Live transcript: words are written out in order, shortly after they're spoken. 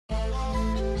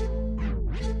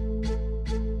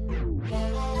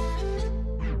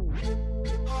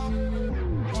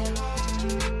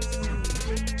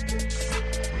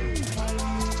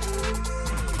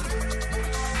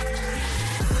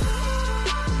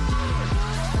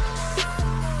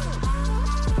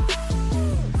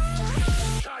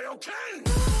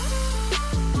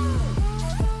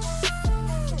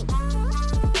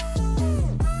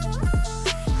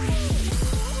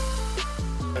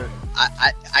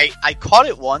I caught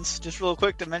it once, just real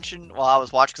quick to mention while I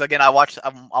was watching. Because again, I'm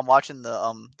watching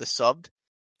the subbed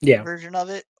version of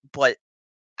it, but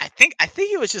I think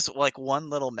it was just like one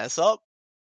little mess up.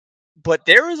 But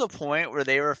there was a point where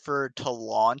they referred to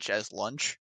launch as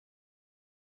lunch.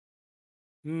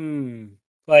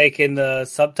 Like in the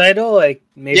subtitle, like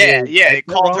maybe. Yeah. They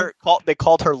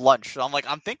called her lunch. So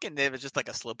I'm thinking it was just like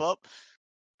a slip up,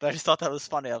 but I just thought that was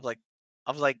funny. I was like,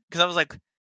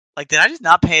 did I just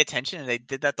not pay attention? And they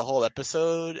did that the whole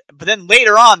episode. But then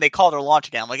later on, they called her launch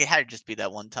again. I'm like, it had to just be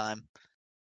that one time.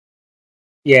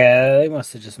 Yeah, they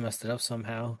must have just messed it up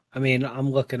somehow. I mean, I'm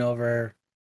looking over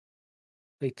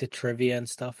like the trivia and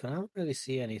stuff, and I don't really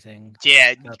see anything.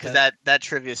 Yeah, because that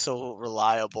trivia is so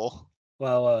reliable.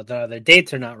 Well, the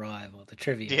dates are not reliable. The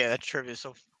trivia. Yeah, that trivia is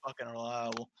so fucking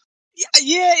reliable.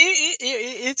 Yeah.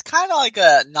 It's kind of like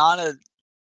a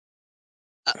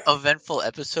eventful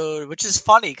episode, which is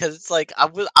funny because it's like I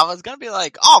was gonna be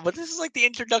like, oh, but this is like the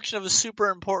introduction of a super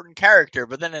important character,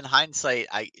 but then in hindsight,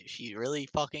 she really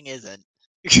fucking isn't.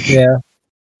 Yeah.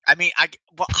 I mean,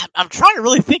 I'm trying to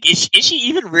really think. Is she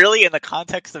even really in the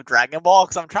context of Dragon Ball?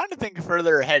 Because I'm trying to think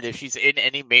further ahead if she's in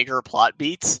any major plot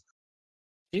beats.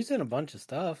 She's in a bunch of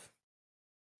stuff.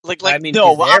 I mean,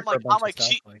 no, I'm like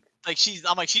she's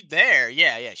there.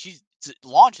 Yeah. She's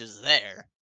Launch is there,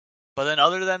 but then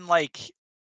other than like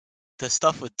the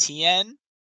stuff with Tien,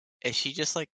 isn't she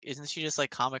just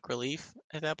like comic relief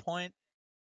at that point?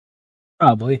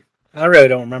 Probably. I really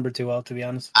don't remember too well, to be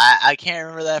honest. I can't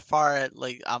remember that far.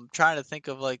 I'm trying to think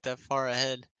of like that far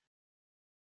ahead,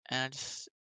 and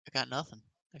I got nothing.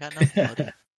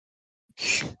 Buddy.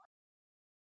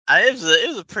 It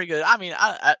was a pretty good. I mean,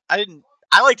 I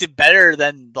liked it better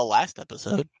than the last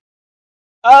episode.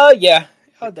 Yeah,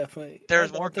 I'll definitely.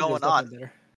 There's more going on.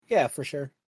 Better. Yeah, for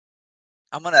sure.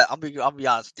 I'll be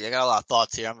honest with you. I got a lot of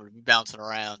thoughts here. I'm gonna be bouncing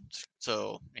around,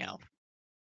 so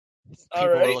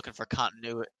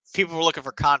people were looking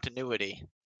for continuity.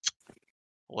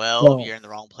 Well, you're in the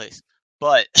wrong place.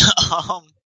 But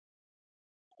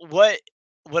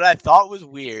what I thought was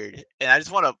weird, and I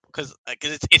just want to because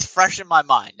it's fresh in my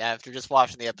mind after just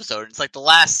watching the episode. It's like the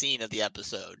last scene of the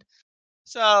episode.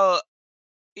 So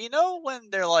when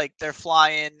they're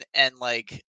flying and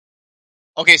like,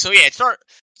 okay, so yeah,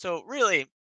 so really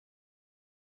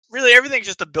everything's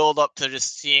just a build up to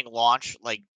just seeing Launch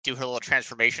like do her little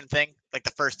transformation thing, like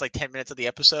the first like 10 minutes of the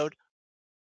episode.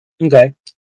 Okay.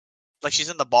 Like she's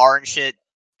in the bar and shit.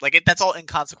 Like that's all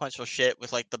inconsequential shit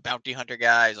with like the bounty hunter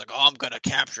guys. Like, oh, I'm gonna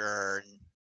capture her,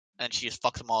 and she just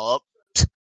fucks them all up.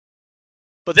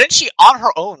 But then she on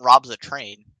her own robs a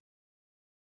train.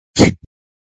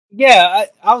 Yeah,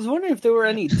 I was wondering if there were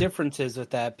any differences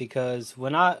with that because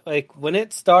when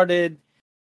it started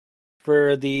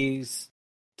for the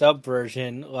dub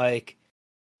version, like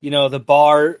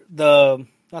the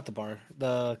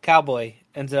cowboy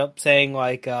ends up saying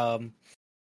like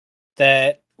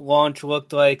that Launch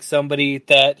looked like somebody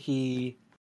that he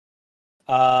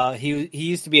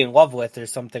used to be in love with or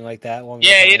something like that.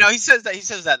 Yeah, he says that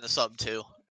in the sub too.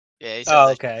 Yeah, he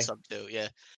says that in the sub too. Yeah.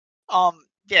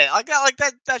 Yeah, I got like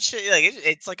that shit. Like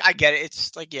it's like I get it.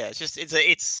 It's like I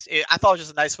thought it was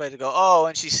just a nice way to go. Oh,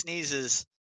 and she sneezes.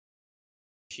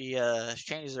 She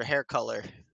changes her hair color,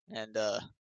 and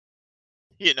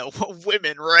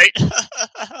women, right?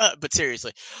 But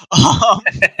seriously,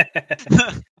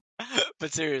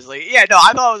 but seriously, yeah. No,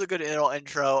 I thought it was a good little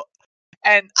intro,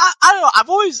 and I don't know. I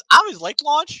always liked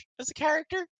Launch as a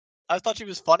character. I thought she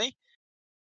was funny.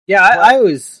 Yeah, I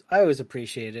always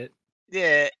appreciate it.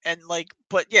 Yeah, and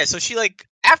so she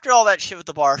after all that shit with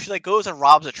the bar, she goes and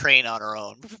robs a train on her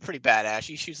own. Which is pretty badass.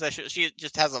 She shoots that shit. She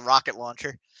just has a rocket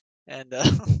launcher and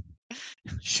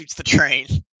shoots the train.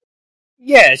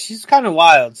 Yeah, she's kind of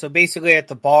wild. So basically, at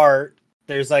the bar,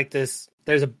 there's like this.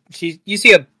 You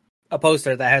see a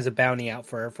poster that has a bounty out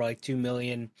for her for like $2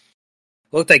 million. It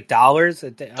looked like dollars.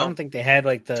 I don't think they had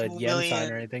like the yen sign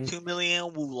or anything. 2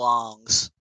 million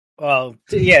wulongs. Well,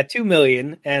 yeah, 2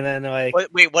 million, and then like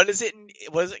wait, what is it?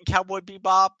 What is it in Cowboy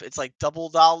Bebop? It's like double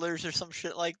dollars or some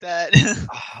shit like that.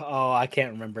 Oh, I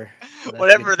can't remember.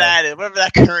 Whatever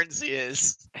that currency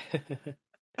is.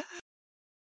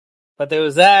 But there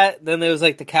was that. Then there was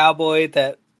like the cowboy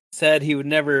that said he would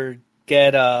never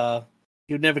get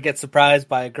surprised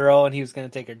by a girl, and he was going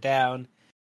to take her down.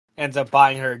 Ends up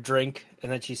buying her a drink,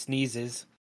 and then she sneezes,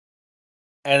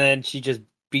 and then she just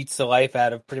beats the life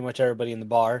out of pretty much everybody in the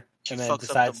bar. She and then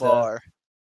fucks up the bar.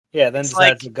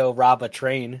 Decides to go rob a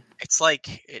train. It's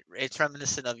like it's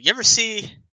reminiscent of you ever see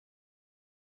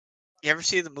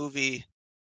the movie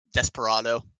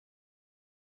Desperado?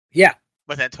 Yeah.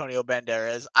 With Antonio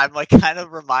Banderas. I'm like kind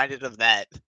of reminded of that.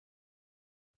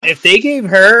 If they gave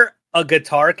her a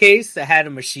guitar case that had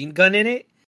a machine gun in it,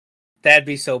 that'd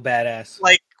be so badass.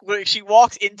 Like when she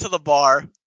walks into the bar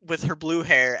with her blue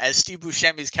hair as Steve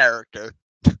Buscemi's character,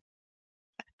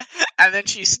 and then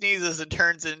she sneezes and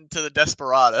turns into the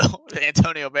Desperado,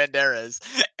 Antonio Banderas,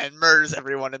 and murders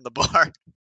everyone in the bar.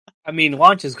 I mean,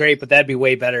 Launch is great, but that'd be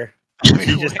way better.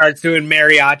 She just starts doing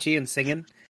mariachi and singing.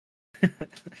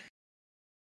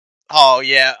 Oh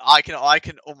yeah, I can.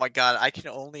 Oh my god, I can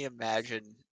only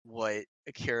imagine what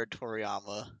Akira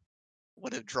Toriyama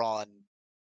would have drawn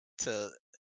to.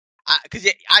 Because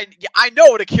I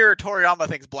know what Akira Toriyama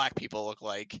thinks black people look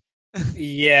like.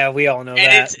 Yeah, we all know and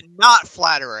that. It's not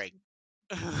flattering.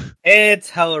 It's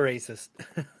hella racist.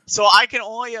 So I can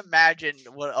only imagine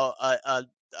what a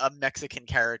Mexican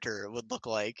character would look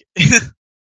like.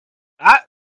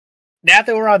 Now that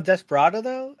we're on Desperado,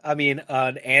 though, I mean,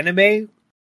 an anime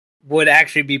would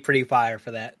actually be pretty fire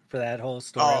for that whole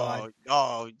storyline.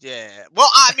 Oh yeah. Well,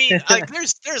 I mean, like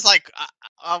there's like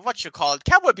what you call it,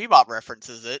 Cowboy Bebop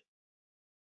references it.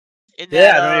 I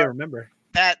don't even remember.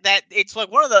 That it's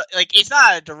like one of the, like, it's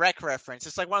not a direct reference.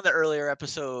 It's like one of the earlier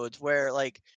episodes where,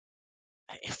 like,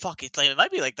 fuck, it's like, it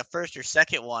might be like the first or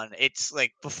second one. It's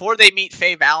like before they meet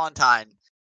Faye Valentine,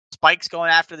 Spike's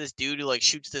going after this dude who like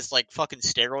shoots this like fucking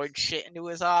steroid shit into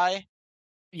his eye.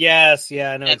 Yes,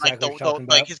 yeah, I know And exactly like what you're talking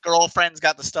about. like his girlfriend's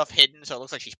got the stuff hidden, so it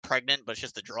looks like she's pregnant, but it's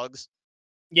just the drugs.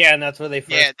 Yeah, and that's where they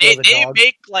first. Yeah, they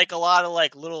make like a lot of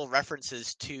like little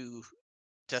references to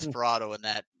Desperado in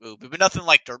that movie, but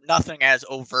nothing as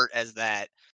overt as that.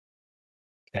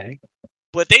 Okay.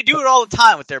 But they do it all the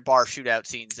time with their bar shootout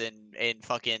scenes in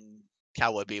fucking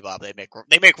Cowboy Bebop.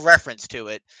 They make reference to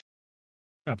it.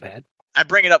 Not bad. I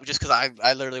bring it up just because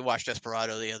I literally watched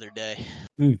Desperado the other day,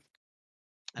 and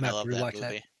I love that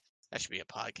movie. That should be a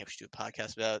podcast. We should do a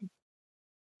podcast about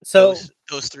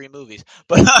those three movies.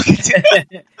 But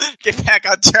get back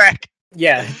on track.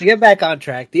 Yeah, to get back on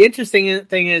track. The interesting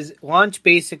thing is Launch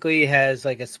basically has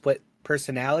like a split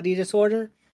personality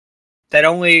disorder that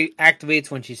only activates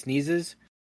when she sneezes.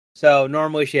 So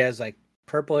normally she has like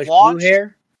purplish blue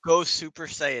hair. Go Super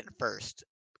Saiyan first.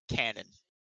 Canon.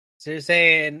 So you're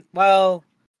saying, well,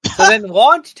 so then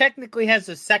Launch technically has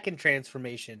a second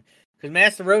transformation because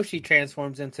Master Roshi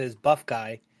transforms into his buff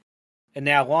guy, and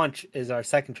now Launch is our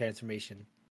second transformation,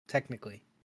 technically.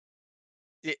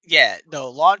 Yeah, no,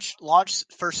 Launch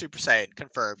first Super Saiyan,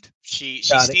 confirmed. She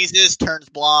sneezes, turns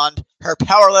blonde, her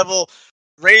power level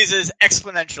raises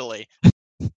exponentially.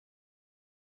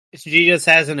 She just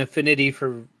has an affinity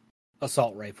for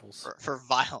assault rifles. For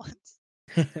violence.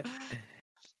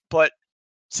 But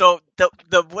so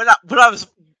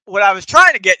what I was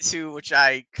trying to get to, which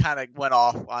I kind of went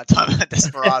off on talking about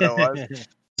Desperado, was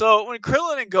so when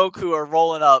Krillin and Goku are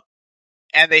rolling up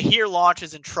and they hear Launch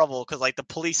is in trouble because like the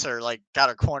police are like got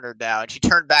her cornered now, and she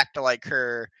turned back to like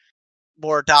her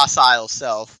more docile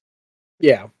self.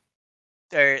 Yeah.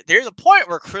 There's a point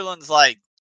where Krillin's like,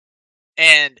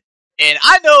 and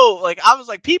I know, like, I was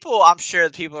like, I'm sure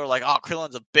people are like, oh,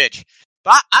 Krillin's a bitch.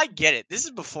 But I get it. This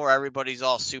is before everybody's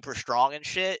all super strong and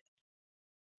shit.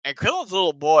 And Krillin's a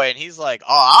little boy, and he's like,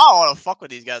 oh, I don't want to fuck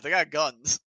with these guys. They got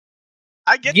guns.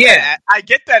 I get that. I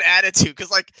get that attitude, because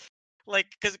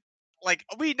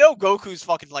we know Goku's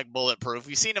fucking like bulletproof.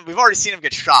 We've already seen him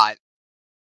get shot.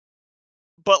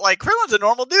 But like Krillin's a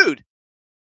normal dude.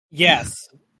 Yes.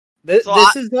 This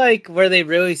is like where they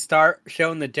really start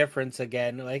showing the difference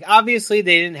again. Like obviously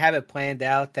they didn't have it planned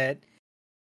out that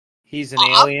he's an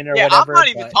alien or whatever. I'm not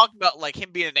even talking about like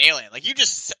him being an alien. Like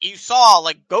you saw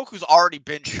like Goku's already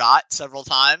been shot several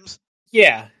times.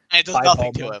 Yeah. And it does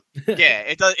nothing to him. Yeah,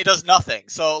 it does nothing.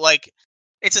 So like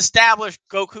it's established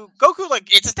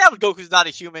it's established Goku's not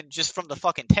a human just from the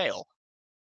fucking tail.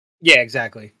 Yeah,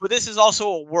 exactly. But this is also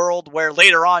a world where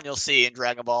later on you'll see in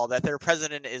Dragon Ball that their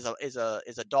president is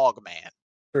a dog man.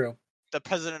 True. The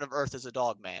president of Earth is a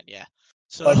dog man, yeah.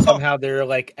 So but somehow they're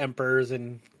like emperors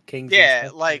and kings. Yeah,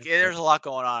 and like there's a lot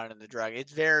going on in the Dragon.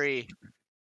 It's very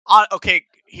okay.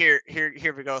 Here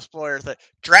we go. Spoiler: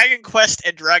 Dragon Quest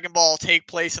and Dragon Ball take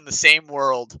place in the same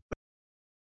world.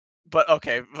 But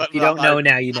okay, but if you don't know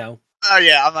now, you know. Oh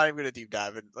yeah, I'm not even gonna deep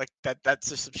dive in like that. That's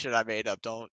just some shit I made up.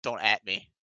 Don't at me.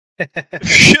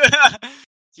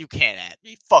 You can't at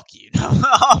me. Fuck you.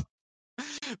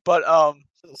 But so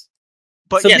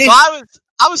yeah. So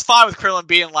I was fine with Krillin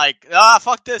being like,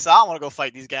 fuck this. I don't want to go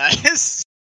fight these guys.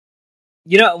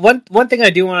 You know, one thing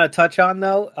I do want to touch on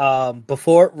though,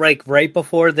 right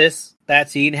before that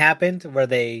scene happened where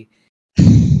they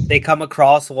come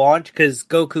across Launch because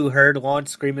Goku heard Launch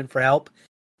screaming for help.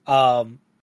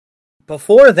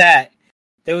 Before that,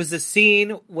 there was a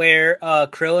scene where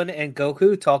Krillin and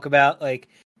Goku talk about like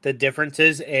the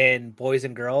differences in boys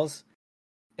and girls.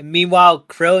 And meanwhile,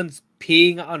 Krillin's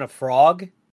peeing on a frog,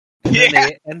 and then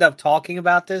they end up talking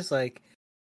about this. Like,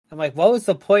 I'm like, what was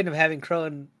the point of having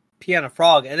Krillin pee on a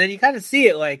frog? And then you kind of see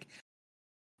it, like,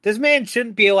 this man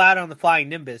shouldn't be allowed on the Flying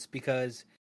Nimbus because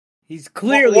he's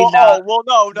clearly not.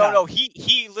 No.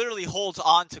 He literally holds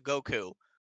on to Goku.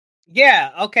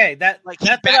 Yeah, okay, he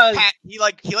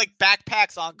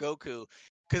backpacks on Goku,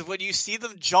 because when you see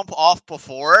them jump off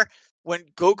before, when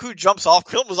Goku jumps off,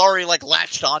 Krillin was already like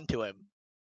latched onto him.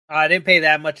 I didn't pay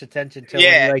that much attention to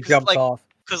when he jumped off.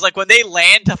 Because like when they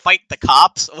land to fight the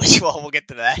cops, which we'll get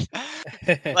to that.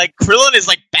 Like Krillin is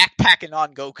like backpacking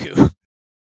on Goku,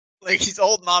 like he's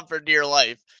holding on for dear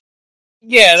life.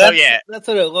 Yeah, that's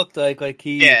what it looked like. Like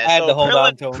he had to hold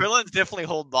on to him. Krillin's definitely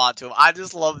holding on to him. I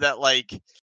just love that, like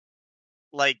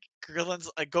Krillin's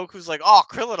like Goku's like, oh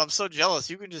Krillin, I'm so jealous.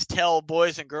 You can just tell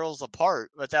boys and girls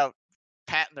apart without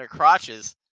patting their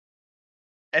crotches.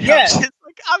 And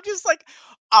I'm just like,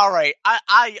 all right,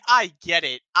 I get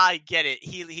it.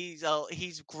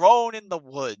 He's grown in the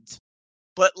woods,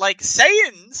 but like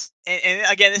Saiyans, and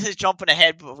again, this is jumping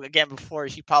ahead. But again, before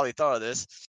he probably thought of this,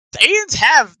 Saiyans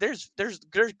have there's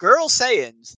girl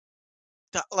Saiyans,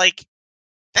 like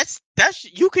that's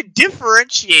you could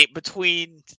differentiate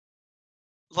between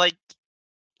like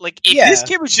if this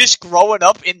kid was just growing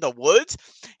up in the woods,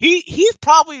 he's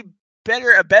probably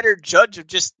a better judge of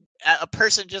just a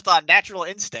person just on natural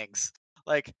instincts.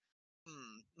 Like,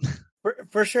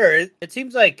 for sure, it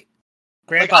seems like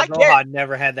Grandpa Gohan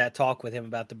never had that talk with him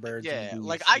about the birds. Yeah,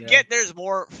 like I get there's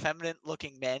more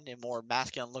feminine-looking men and more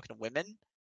masculine-looking women,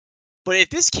 but if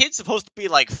this kid's supposed to be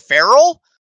like feral,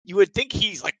 you would think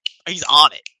he's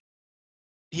on it.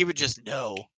 He would just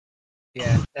know.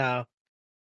 Yeah, no,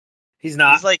 he's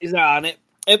not. He's not on it.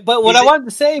 But what I wanted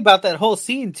to say about that whole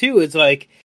scene too is like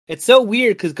it's so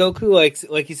weird because Goku,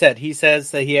 like you said, he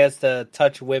says that he has to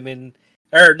touch women.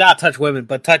 Or not touch women,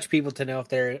 but touch people to know if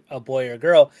they're a boy or a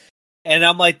girl. And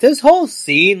I'm like, this whole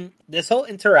scene, this whole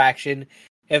interaction,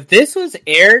 if this was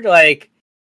aired like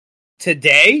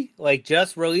today, like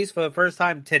just released for the first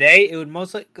time today, it would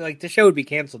most like the show would be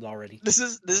canceled already. This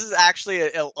is actually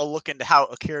a look into how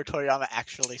Akira Toriyama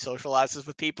actually socializes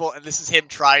with people, and this is him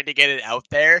trying to get it out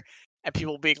there, and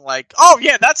people being like, "Oh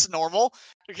yeah, that's normal."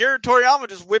 Akira Toriyama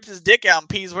just whips his dick out and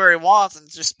pees where he wants, and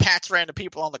just pats random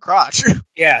people on the crotch.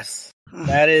 Yes.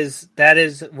 That is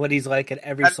what he's like at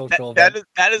every social event.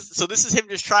 That is so this is him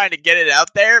just trying to get it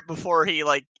out there before he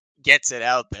like gets it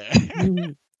out there.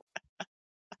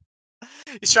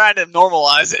 He's trying to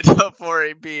normalize it before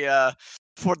he be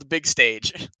for the big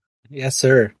stage. Yes,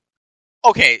 sir.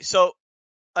 Okay, so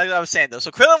like I was saying though,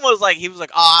 so Krillin was like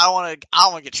I don't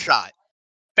want to get shot.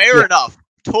 Fair enough.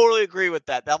 Totally agree with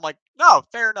that. I'm like, no,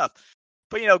 fair enough.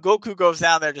 But Goku goes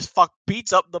down there, just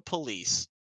beats up the police.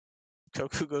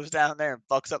 Goku goes down there and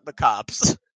fucks up the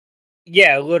cops.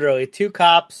 Yeah, literally 2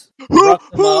 cops. Who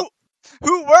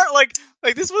weren't like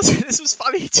this was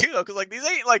funny too, because like these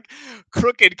ain't like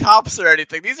crooked cops or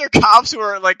anything. These are cops who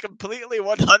are like completely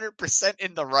 100%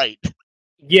 in the right.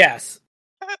 Yes.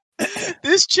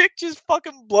 This chick just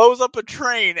fucking blows up a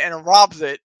train and robs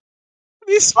it.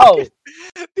 These fucking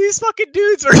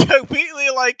dudes are completely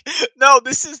like, no,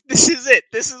 this is it.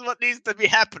 This is what needs to be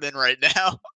happening right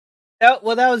now.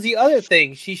 Well, that was the other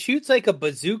thing. She shoots like a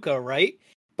bazooka, right?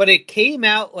 But it came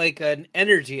out like an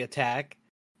energy attack,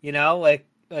 like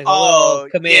a little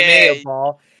Kamehameha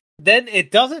ball. Then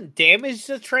it doesn't damage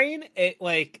the train. It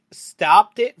like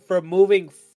stopped it from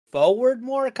moving forward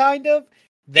more, kind of.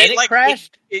 Then it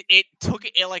crashed. It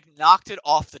like knocked it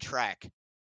off the track.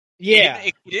 Yeah,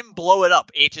 it didn't blow it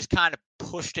up. It just kind of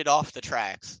pushed it off the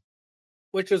tracks,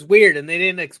 which was weird, and they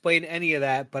didn't explain any of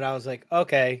that. But I was like,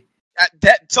 okay.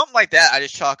 That something like that, I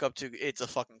just chalk up to it's a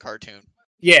fucking cartoon.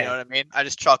 Yeah, you know what I mean. I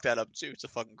just chalk that up to it's a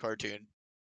fucking cartoon.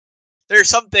 There's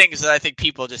some things that I think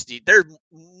people just need. There are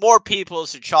more people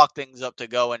who chalk things up to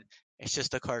going. It's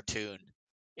just a cartoon.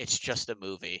 It's just a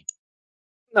movie.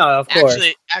 No, of course.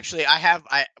 Actually,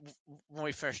 when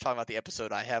we finish talking about the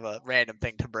episode, I have a random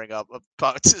thing to bring up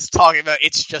about just talking about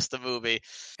it's just a movie.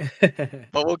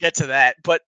 But we'll get to that.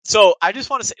 But so I just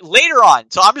want to say later on.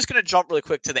 So I'm just going to jump really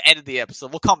quick to the end of the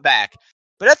episode. We'll come back.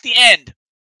 But at the end,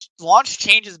 Launch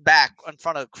changes back in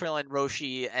front of Krillin,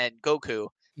 Roshi, and Goku.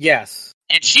 Yes.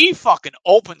 And she fucking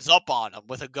opens up on him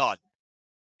with a gun.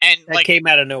 And that came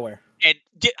out of nowhere. And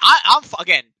I'm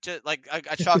again, just like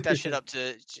I chalked that shit up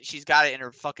to she's got it in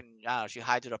her fucking, I don't know, she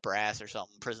hides it up her ass or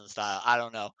something, prison style. I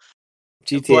don't know.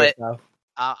 GTA style.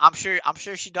 I'm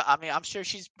sure she does. I mean, I'm sure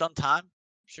she's done time.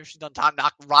 I'm sure she's done time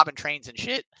robbing trains and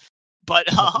shit. But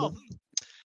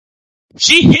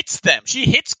she hits them. She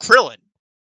hits Krillin.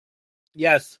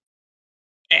 Yes.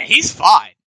 And he's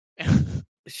fine.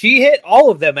 She hit all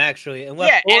of them, actually, and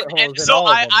left Yeah, bullet and holes in so all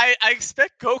of them. I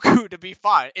expect Goku to be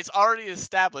fine. It's already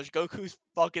established Goku's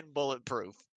fucking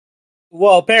bulletproof.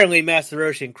 Well, apparently Master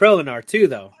Roshi and Krillin are too,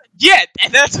 though. Yeah,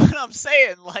 and that's what I'm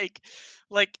saying.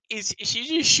 Like, is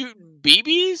she just shooting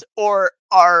BBs, or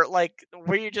are like,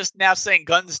 were you just now saying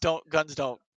guns don't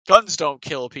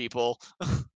kill people?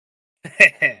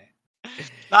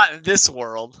 Not in this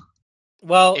world.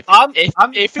 Well, If I'm it's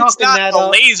chalking not that a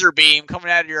up. laser beam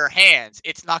coming out of your hands,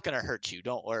 it's not gonna hurt you.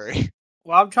 Don't worry.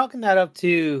 Well, I'm chalking that up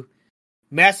to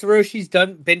Master Roshi's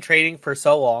been training for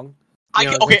so long. I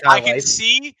his can entire life.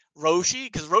 see Roshi,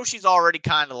 because Roshi's already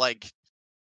kind of like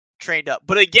trained up.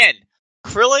 But again,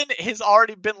 Krillin has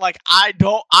already been like, I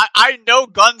know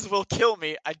guns will kill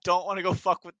me. I don't want to go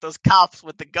fuck with those cops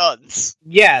with the guns.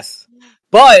 Yes,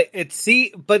 but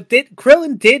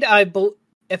Krillin did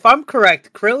if I'm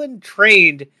correct, Krillin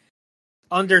trained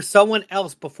under someone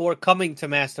else before coming to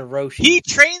Master Roshi. He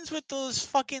trains with those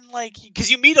fucking because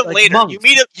you meet him Like later. monks.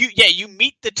 You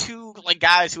meet the two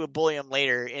guys who would bully him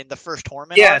later in the first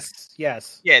tournament.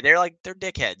 Yes. Yeah, they're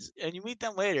dickheads, and you meet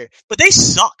them later. But they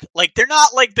suck. Like, they're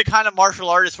not like the kind of martial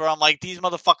artists where I'm like, these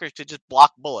motherfuckers could just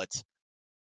block bullets.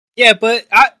 Yeah, but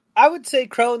I would say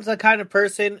Krillin's the kind of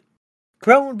person.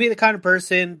 Krillin would be the kind of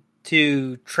person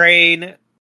to train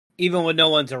even when no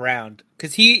one's around,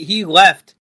 because he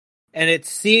left, and it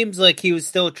seems like he was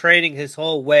still training his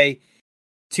whole way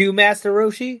to Master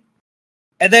Roshi,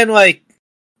 and then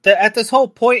at this whole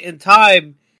point in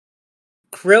time,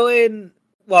 Krillin,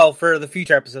 well, for the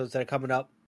future episodes that are coming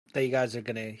up that you guys are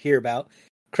gonna hear about,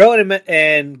 Krillin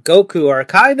and Goku are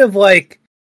kind of like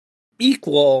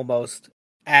equal almost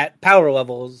at power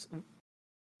levels,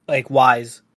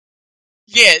 wise.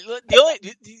 Yeah,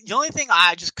 the only thing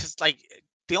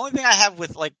the only thing I have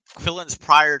with Krillin's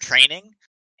prior training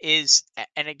is,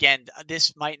 and again,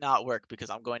 this might not work because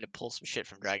I'm going to pull some shit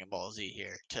from Dragon Ball Z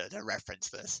here to reference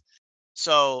this.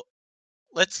 So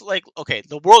let's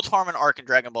the World Tournament arc in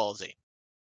Dragon Ball Z.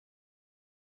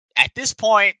 At this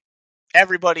point,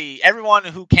 everyone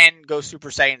who can go Super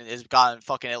Saiyan has gotten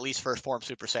fucking at least first form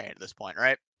Super Saiyan at this point,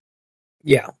 right?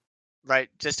 Yeah. Right,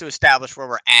 just to establish where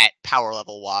we're at power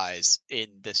level wise in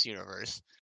this universe.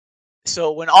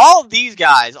 So when all of these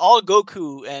guys, all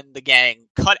Goku and the gang,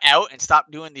 cut out and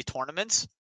stopped doing these tournaments,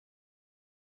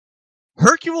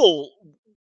 Hercule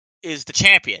is the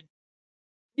champion.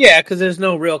 Yeah, because there's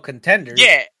no real contenders.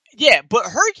 Yeah, but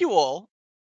Hercule,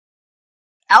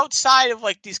 outside of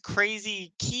these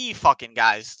crazy key fucking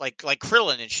guys like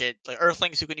Krillin and shit, like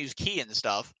Earthlings who can use key and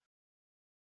stuff,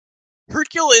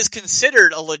 Hercule is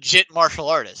considered a legit martial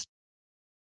artist.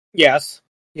 Yes.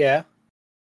 Yeah.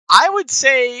 I would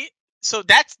say so.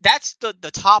 That's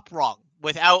the top rung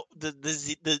without the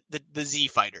Z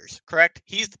fighters. Correct?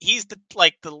 He's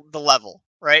the level,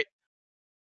 right?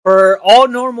 For all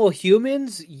normal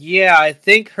humans, yeah, I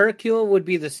think Hercule would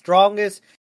be the strongest,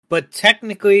 but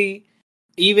technically,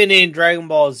 even in Dragon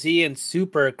Ball Z and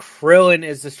Super, Krillin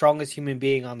is the strongest human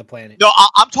being on the planet. No,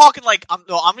 I'm talking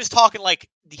I'm just talking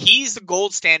he's the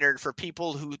gold standard for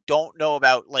people who don't know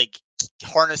about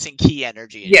harnessing key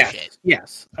energy and shit.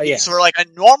 Yes. So we're a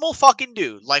normal fucking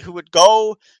dude, who would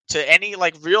go to any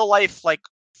real life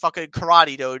fucking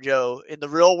karate dojo in the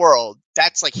real world.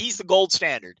 That's he's the gold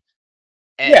standard.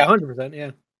 And, yeah, 100%.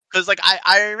 Yeah. Because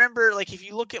I remember if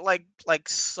you look at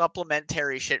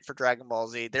supplementary shit for Dragon Ball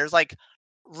Z, there's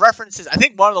references. I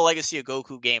think one of the Legacy of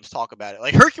Goku games talk about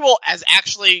it. Hercule has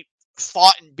actually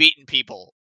fought and beaten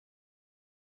people.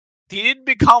 He didn't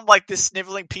become this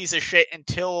sniveling piece of shit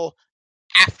until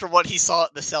after what he saw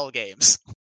at the Cell games.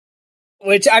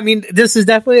 Which, I mean, this is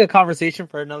definitely a conversation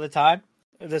for another time.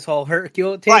 This whole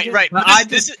Hercule tangent. Right. But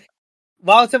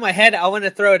while it's in my head, I want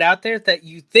to throw it out there that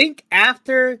you think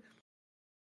after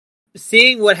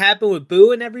seeing what happened with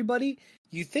Boo and everybody,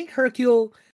 you think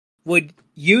Hercule would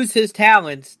use his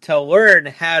talents to learn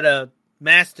how to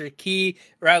master ki,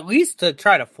 or at least to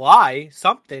try to fly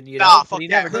something, you know? Nah, fuck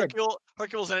that.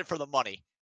 Hercule's in it for the money.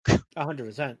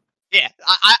 100%. Yeah,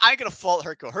 I ain't gonna fault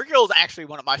Hercule. Hercule is actually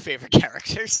one of my favorite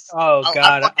characters. Oh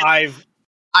god, I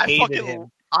hated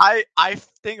him. I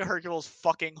think Hercule's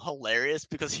fucking hilarious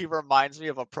because he reminds me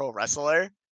of a pro wrestler.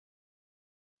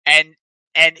 And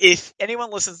if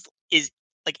anyone is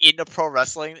into pro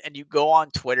wrestling and you go on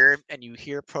Twitter and you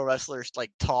hear pro wrestlers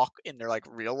talk in their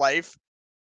real life,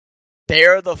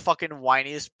 they're the fucking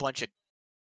whiniest bunch of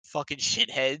fucking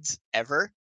shitheads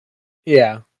ever.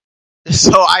 Yeah.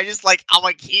 So I just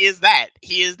I'm he is that.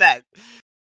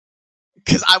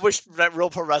 Because I wish that real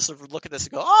pro wrestlers would look at this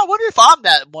and go, oh, I wonder if I'm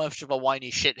that much of a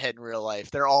whiny shithead in real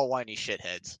life. They're all whiny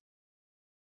shitheads.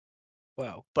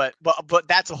 Wow. But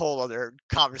that's a whole other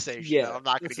conversation that I'm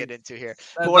not going to get into here.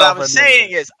 But what I was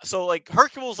saying is, so like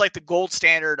Hercule's like the gold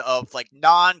standard of like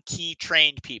non-key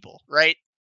trained people, right?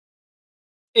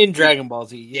 In Dragon Ball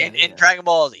Z, yeah. In Dragon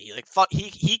Ball Z, like fuck,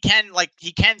 he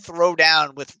can throw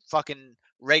down with fucking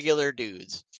regular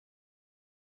dudes.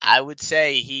 I would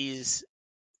say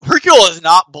Hercule is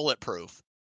not bulletproof.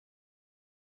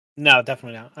 No,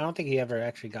 definitely not. I don't think he ever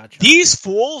actually got shot. These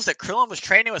fools that Krillin was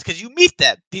training with, because you meet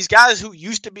them, these guys who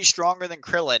used to be stronger than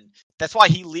Krillin. That's why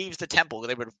he leaves the temple.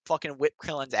 They would fucking whip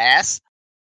Krillin's ass.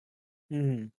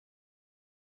 Mm-hmm.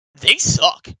 They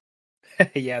suck.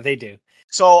 Yeah, they do.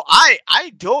 So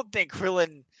I don't think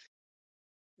Krillin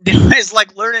is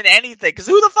like learning anything. Because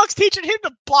who the fuck's teaching him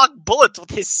to block bullets with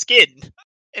his skin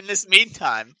in this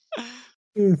meantime?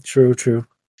 True.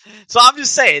 So I'm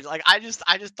just saying, like, I just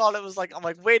thought it was like, I'm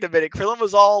like, wait a minute, Krillin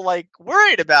was all like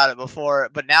worried about it before,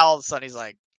 but now all of a sudden he's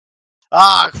like,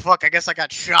 fuck, I guess I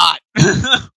got shot.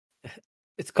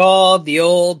 It's called the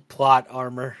old plot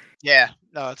armor. Yeah,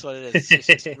 no, that's what it is. It's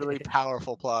just really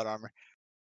powerful plot armor.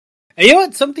 And you know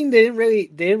what? Something they didn't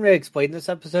really explain in this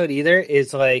episode either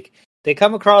is like they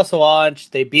come across a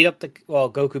launch, they beat up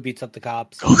Goku beats up the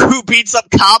cops. Goku beats up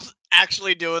cops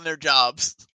actually doing their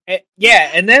jobs. Yeah,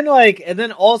 and then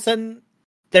all of a sudden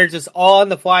they're just all on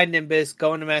the flying Nimbus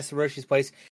going to Master Roshi's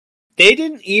place. They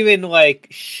didn't even like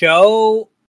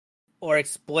show or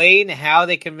explain how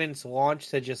they convinced Launch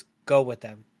to just go with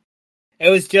them. It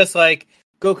was just like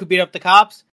Goku beat up the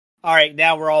cops. All right,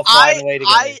 now we're all flying away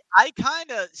together.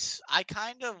 I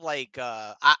kind of like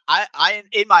I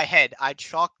in my head I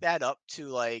chalked that up to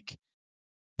like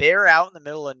they're out in the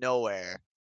middle of nowhere.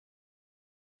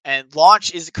 And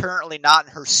Launch is currently not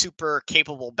in her super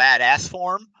capable badass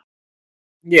form.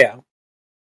 Yeah.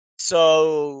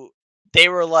 So they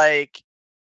were like,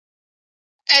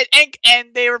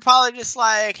 and they were probably just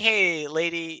like, hey,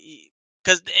 lady,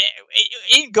 because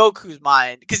in Goku's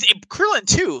mind, because Krillin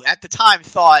too at the time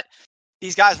thought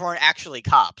these guys weren't actually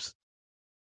cops.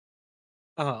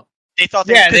 Uh-huh. They thought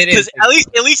they because at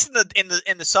least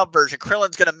in the sub version,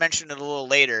 Krillin's gonna mention it a little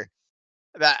later.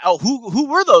 About who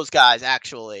were those guys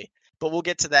actually? But we'll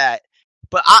get to that.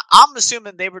 But I'm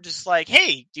assuming they were just like,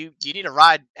 hey, do you need a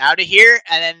ride out of here?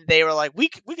 And then they were like, we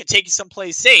could take you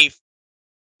someplace safe.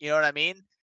 You know what I mean?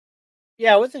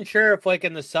 Yeah, I wasn't sure if like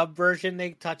in the sub version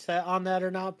they touched on that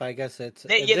or not, but I guess it's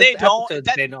they don't.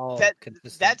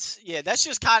 That's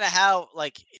just kind of how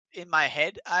like in my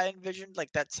head I envisioned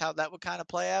like that's how that would kind of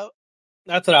play out.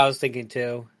 That's what I was thinking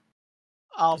too.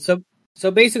 So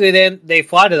basically, then they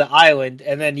fly to the island,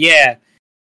 and then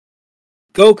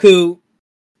Goku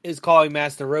is calling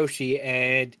Master Roshi,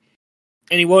 and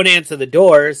he won't answer the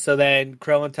door. So then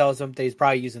Krillin tells him that he's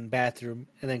probably using the bathroom,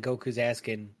 and then Goku's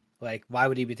asking, like, why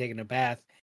would he be taking a bath?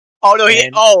 Oh no!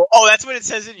 That's what it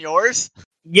says in yours.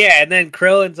 Yeah, and then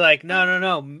Krillin's like,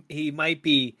 no, he might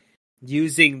be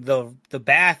using the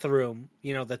bathroom,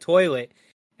 the toilet,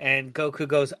 and Goku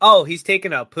goes, oh, he's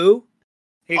taking a poo.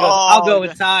 He goes, I'll go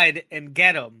inside and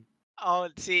get him. Oh,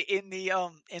 see, in the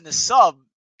sub,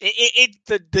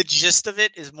 the gist of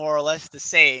it is more or less the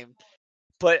same.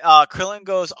 But Krillin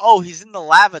goes, oh, he's in the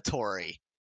lavatory.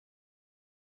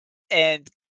 And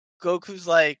Goku's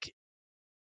like,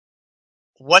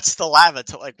 what's the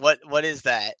lavatory? Like, what is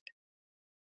that?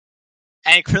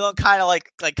 And Krillin kind of like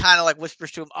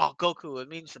whispers to him, oh, Goku, it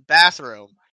means the bathroom.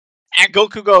 And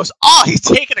Goku goes, oh, he's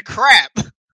taking a crap.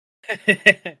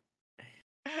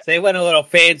 So they went a little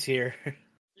fancier.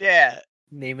 Yeah.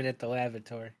 Naming it the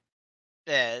lavatory.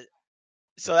 Yeah.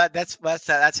 So that's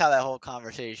how that whole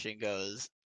conversation goes.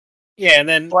 Yeah, and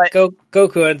then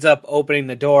Goku ends up opening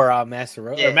the door on Master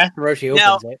Roshi. Or Master Roshi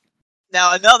opens it.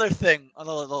 Now, another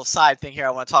little side thing here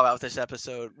I want to talk about with this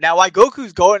episode. Now, why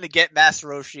Goku's going to get Master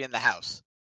Roshi in the house.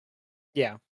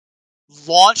 Yeah.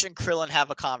 Launch and Krillin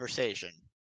have a conversation.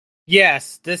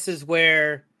 Yes, this is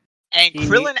where... And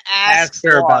Krillin asks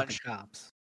her Launch, about the cops.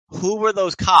 Who were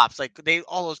those cops? Like,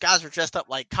 all those guys were dressed up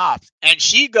like cops. And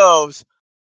she goes,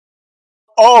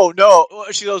 oh, no.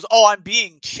 She goes, oh, I'm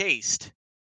being chased.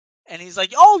 And he's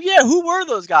like, oh, yeah, who were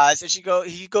those guys? And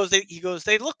he goes,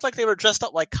 they looked like they were dressed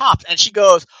up like cops. And she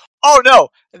goes, oh, no,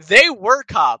 they were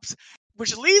cops.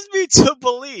 Which leads me to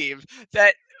believe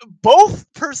that both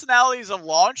personalities of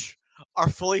Launch are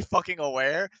fully fucking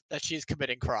aware that she's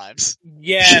committing crimes.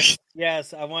 Yes,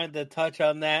 I wanted to touch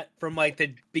on that from like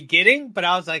the beginning, but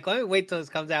I was like, let me wait till this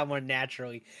comes out more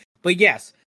naturally. But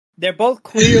yes, they're both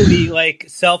clearly like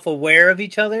self-aware of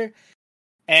each other,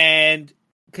 and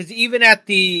because even at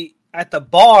the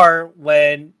bar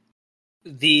when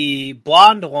the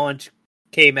blonde Launch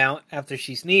came out after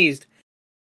she sneezed,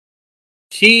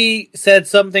 she said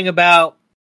something about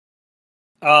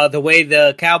the way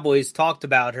the Cowboys talked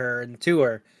about her and to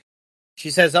her. She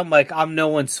said something like, "I'm no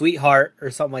one's sweetheart" or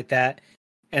something like that,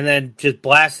 and then just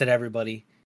blasted everybody.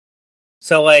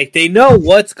 So like they know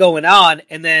what's going on,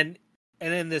 and then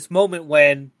this moment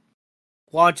when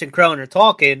Launch and Krillin are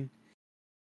talking,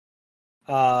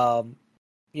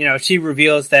 she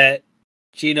reveals that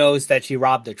she knows that she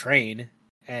robbed a train,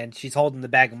 and she's holding the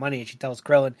bag of money, and she tells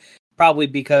Krillin probably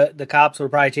because the cops were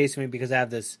probably chasing me because I have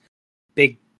this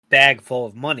big bag full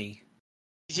of money.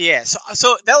 Yeah,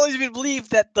 so that leads me to believe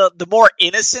that the more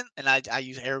innocent, and I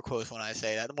use air quotes when I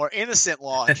say that, the more innocent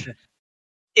Launch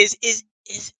is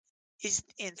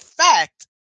in fact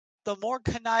the more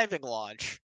conniving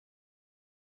Launch,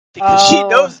 because she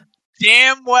knows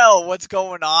damn well what's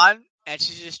going on, and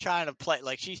she's just trying to play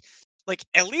like she's like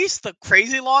at least the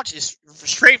crazy Launch is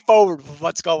straightforward with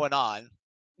what's going on.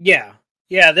 Yeah.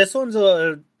 This one's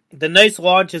the nice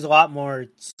Launch is a lot more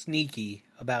sneaky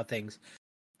about things.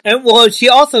 And well, she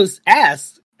also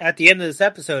asked at the end of this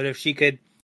episode if she could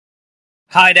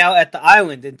hide out at the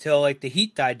island until like the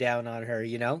heat died down on her,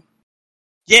 you know?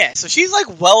 Yeah, so she's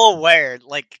like well aware,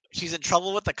 like she's in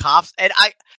trouble with the cops, and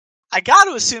I got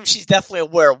to assume she's definitely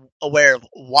aware of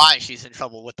why she's in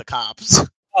trouble with the cops.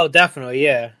 Oh, definitely,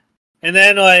 yeah. And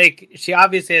then like she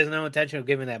obviously has no intention of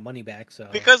giving that money back, so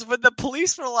because when the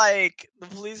police were like,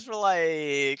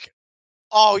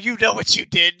 "Oh, you know what you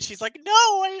did," she's like,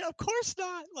 "No, of course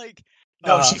not." Like,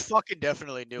 no, she fucking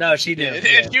definitely knew. No, what she did. knew.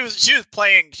 Yeah. And she was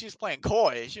playing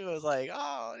coy. She was like,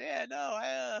 "Oh yeah,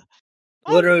 no,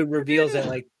 literally reveals it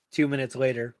like 2 minutes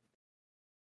later.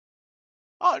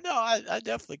 Oh no, I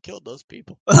definitely killed those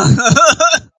people."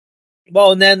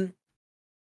 Well, and then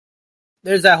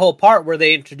there's that whole part where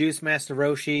they introduce Master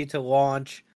Roshi to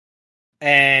Launch,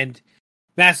 and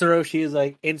Master Roshi is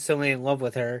like instantly in love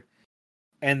with her.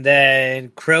 And then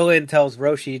Krillin tells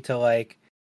Roshi to like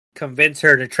convince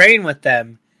her to train with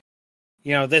them.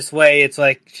 You know, this way it's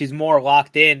like she's more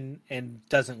locked in and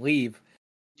doesn't leave.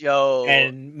 Yo.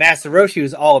 And Master Roshi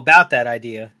was all about that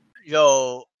idea.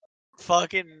 Yo,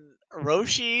 fucking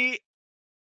Roshi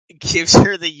gives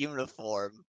her the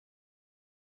uniform.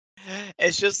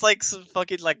 It's just like some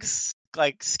fucking like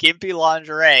skimpy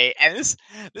lingerie, and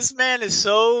this man is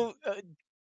so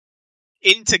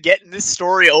into getting this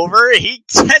story over. He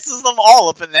dresses them all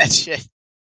up in that shit.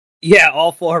 Yeah,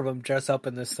 all 4 of them dress up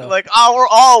in this stuff. Like, oh, we're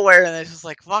all wearing this. It's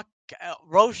like, fuck,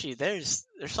 Roshi. There's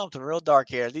something real dark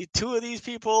here. These 2 of these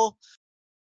people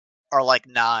are like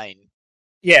 9.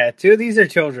 Yeah, 2 of these are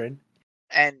children,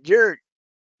 and you're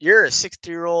a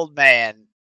 60-year-old man.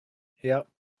 Yep.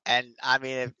 And I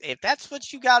mean, if that's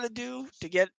what you got to do to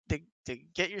get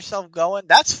yourself going,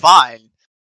 that's fine.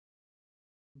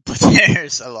 But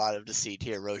there's a lot of deceit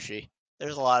here, Roshi.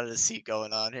 There's a lot of deceit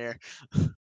going on here.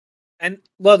 And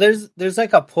well, there's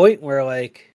like a point where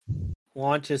like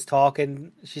Launch is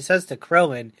talking. She says to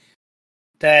Krillin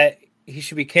that he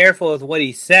should be careful with what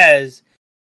he says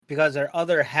because her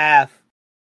other half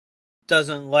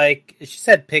doesn't like. She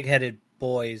said pig-headed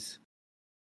boys.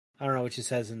 I don't know what she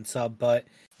says in sub, but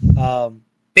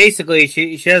basically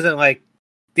she doesn't like.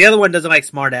 The other one doesn't like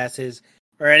smartasses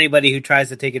or anybody who tries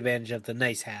to take advantage of the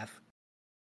nice half.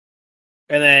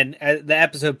 And then the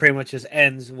episode pretty much just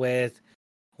ends with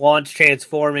Launch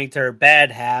transforming to her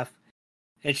bad half,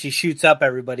 and she shoots up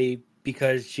everybody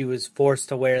because she was forced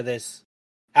to wear this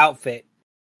outfit,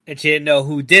 and she didn't know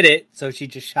who did it, so she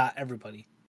just shot everybody.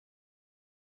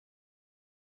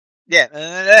 Yeah,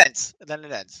 and then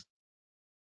it ends.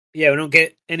 Yeah, we don't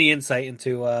get any insight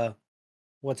into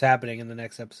what's happening in the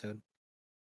next episode.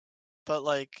 But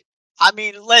like,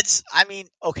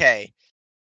 okay.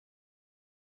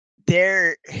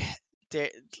 They're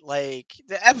like,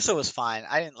 the episode was fine.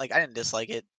 I didn't dislike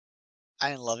it. I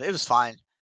didn't love it. It was fine.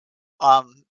 It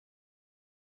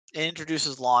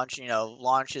introduces Launch. You know,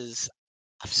 Launch is.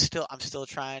 I'm still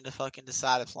trying to fucking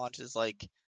decide if Launch is like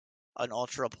an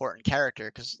ultra important character,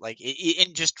 because like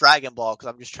in just Dragon Ball, because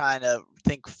I'm just trying to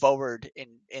think forward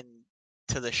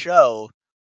to the show,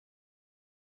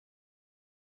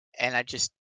 and I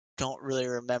just don't really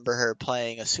remember her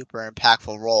playing a super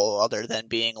impactful role other than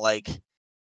being like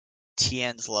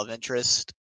Tien's love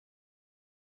interest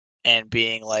and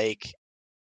being like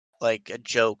a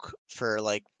joke for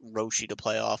like Roshi to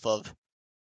play off of.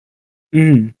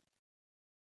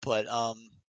 But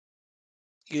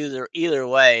either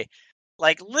way,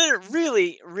 like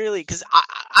really, because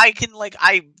I can like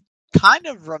I kind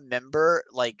of remember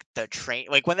like the train,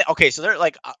 like when so they're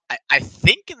like I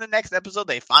think in the next episode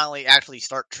they finally actually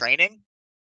start training.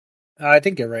 I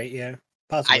think you're right. Yeah,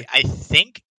 possibly. I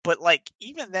think, but like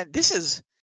even then, this is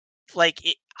like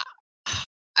it.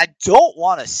 I don't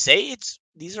want to say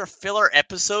these are filler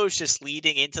episodes just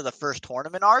leading into the first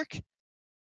tournament arc,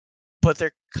 but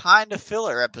they're kind of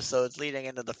filler episodes leading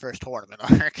into the first tournament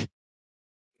arc.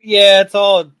 Yeah, it's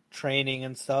all training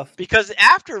and stuff. Because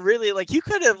after really, like, you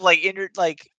could have, like,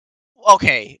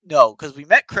 okay, no, because we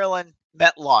met Krillin,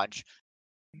 met Launch.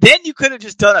 Then you could have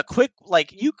just done a quick,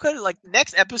 like,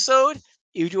 next episode,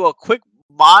 you do a quick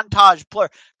montage blur.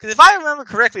 Because if I remember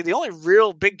correctly, the only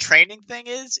real big training thing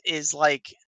is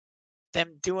like,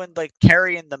 them doing, like,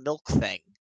 carrying the milk thing.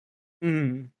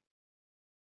 Mm.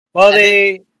 Well,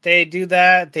 they do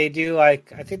that. They do,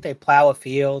 like, I think they plow a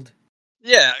field.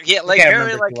 Yeah, like, I can't very,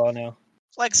 remember too well now.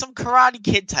 like some Karate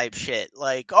Kid type shit.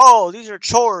 Like, oh, these are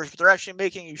chores, but they're actually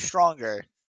making you stronger.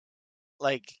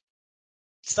 Like,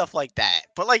 stuff like that.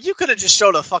 But, like, you could have just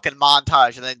showed a fucking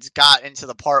montage and then got into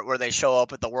the part where they show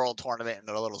up at the world tournament in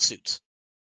their little suits.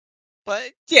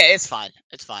 But yeah, it's fine.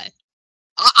 It's fine.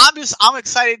 I'm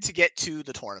excited to get to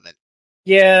the tournament.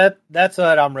 Yeah, that's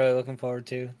what I'm really looking forward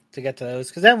to get to those.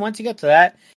 Because then once you get to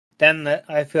that, then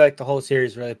I feel like the whole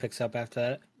series really picks up after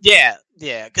that. Yeah.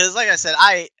 Because like I said,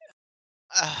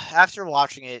 after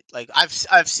watching it, like I've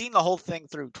seen the whole thing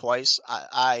through twice.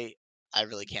 I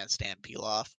really can't stand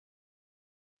Pilaf.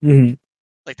 Mm-hmm.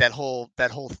 Like that whole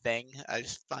thing. I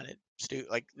just find it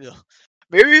stupid. Like, ugh.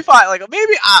 Maybe if I like,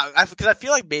 maybe because I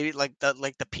feel like maybe like the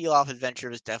Pilaf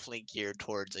adventure is definitely geared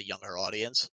towards a younger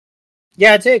audience.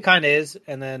 Yeah, I'd say it kind of is,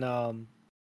 and then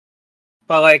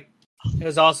but like it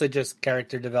was also just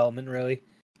character development, really.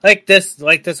 Like this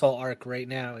whole arc right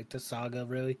now, like this saga,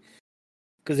 really,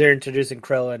 because they're introducing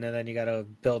Krillin, and then you got to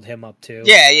build him up too.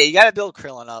 Yeah, you got to build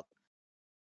Krillin up.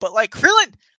 But like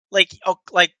Krillin, like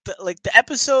the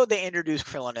episode they introduced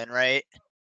Krillin in, right?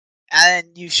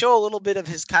 And you show a little bit of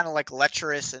his kind of like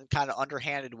lecherous and kind of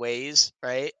underhanded ways,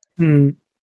 right? Mm.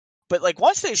 But like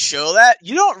once they show that,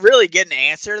 you don't really get an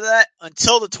answer to that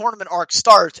until the tournament arc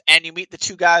starts and you meet the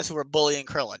two guys who are bullying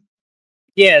Krillin.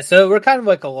 Yeah, so we're kind of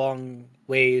like a long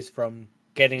ways from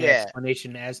getting an Yeah.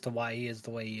 explanation as to why he is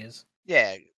the way he is.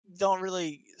 Yeah, don't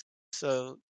really.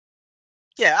 So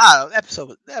yeah, I don't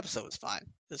know. The episode was fine.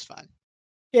 It's fine.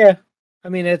 Yeah, I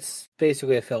mean it's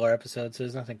basically a filler episode, so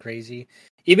there's nothing crazy.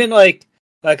 Even like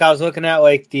I was looking at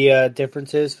like the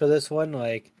differences for this one,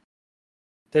 like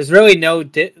there's really no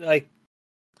like.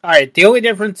 All right, the only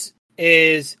difference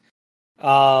is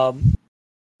the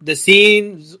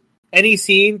scenes. Any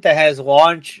scene that has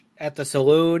Launch at the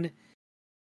saloon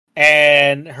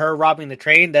and her robbing the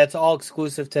train, that's all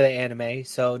exclusive to the anime.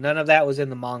 So none of that was in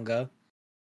the manga.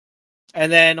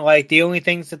 And then like the only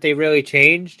things that they really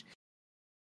changed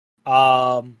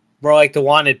were like the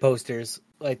wanted posters.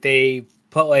 Like they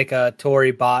put like a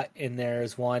Tori bot in there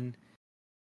as one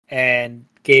and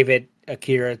gave it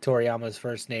Akira Toriyama's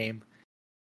first name.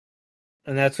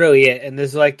 And that's really it. And this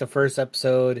is like the first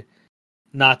episode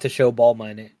not to show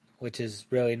Bulma in it, which is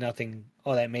really nothing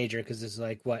all that major because this is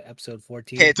like what, episode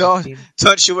 14? Hey, don't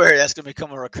you worry, that's gonna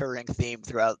become a recurring theme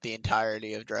throughout the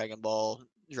entirety of Dragon Ball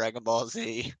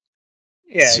Z.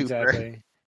 Yeah, Super. exactly.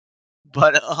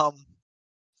 But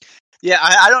yeah,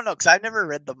 I don't know because I've never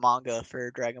read the manga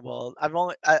for Dragon Ball.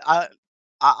 I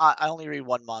only read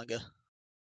one manga.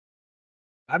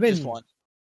 Just one.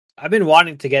 I've been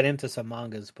wanting to get into some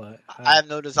mangas, but I have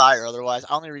no desire otherwise.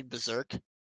 I only read Berserk.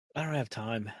 I don't have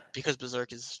time Because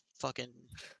Berserk is fucking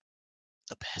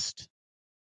the best.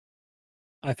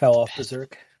 I fell off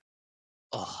Berserk.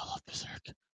 Oh, I love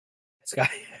Berserk. This guy.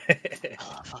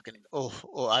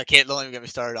 I can't. Don't even get me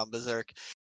started on Berserk.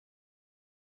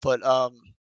 But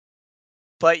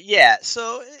yeah.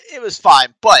 So it was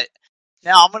fine. But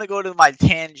now I'm gonna go to my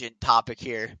tangent topic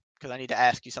here because I need to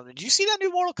ask you something. Did you see that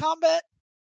new Mortal Kombat?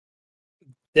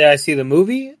 Did I see the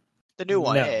movie? The new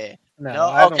one? No, yeah. No,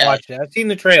 I haven't watched it. I've seen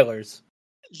the trailers.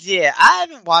 Yeah, I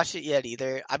haven't watched it yet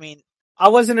either. I mean, I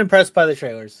wasn't impressed by the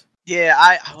trailers. Yeah,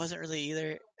 I wasn't really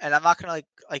either, and I'm not gonna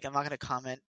I'm not gonna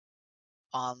comment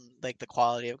on like the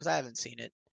quality of it because I haven't seen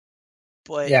it.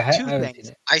 But yeah, two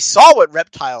things: I saw what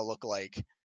Reptile looked like.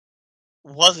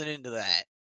 Wasn't into that.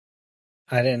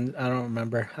 I don't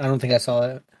remember. I don't think I saw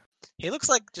that. He looks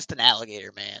like just an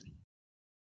alligator man.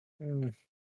 Mm.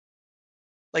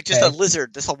 Like just a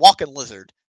lizard, just a walking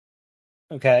lizard.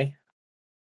 Okay.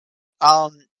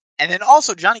 And then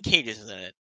also Johnny Cage is in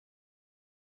it.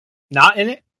 Not in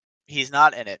it? He's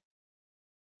not in it.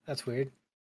 That's weird.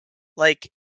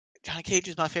 Like, Johnny Cage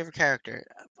is my favorite character.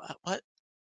 What?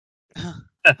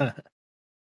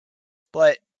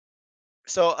 But,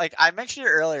 so, like, I mentioned it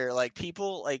earlier, like,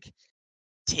 people, like,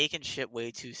 taking shit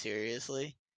way too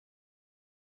seriously.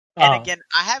 And again,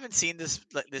 I haven't seen this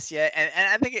yet, and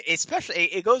I think especially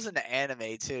it goes into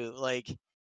anime too. Like,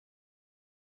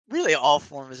 really all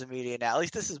forms of media now. At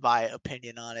least this is my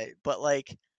opinion on it. But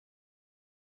like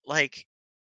I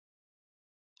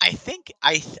think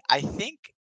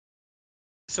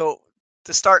so.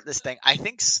 To start this thing, I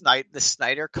think the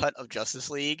Snyder cut of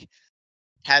Justice League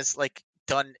has like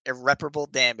done irreparable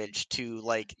damage to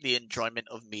like the enjoyment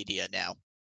of media now.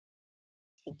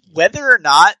 Whether or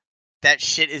not that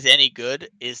shit is any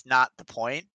good is not the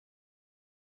point.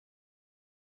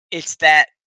 It's that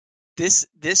this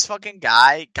fucking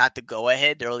guy got the go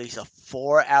ahead to release a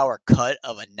 4-hour cut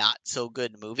of a not so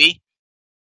good movie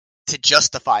to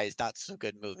justify his not so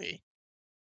good movie.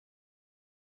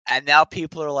 And now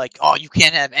people are like, "Oh, you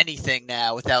can't have anything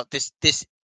now without this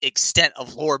extent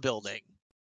of lore building."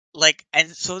 Like,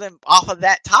 and so then off of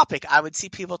that topic, I would see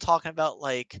people talking about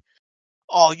like,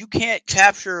 "Oh, you can't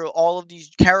capture all of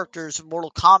these characters in Mortal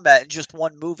Kombat in just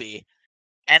one movie."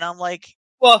 And I'm like,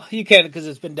 well, you can because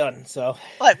it's been done. So,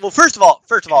 like, well, first of all,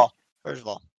 this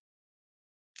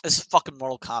is fucking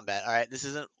Mortal Kombat. All right, this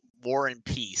isn't War and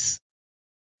Peace.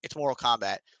 It's Mortal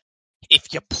Kombat.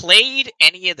 If you played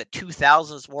any of the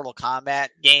 2000s Mortal Kombat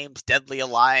games, Deadly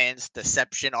Alliance,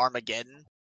 Deception, Armageddon,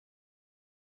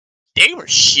 they were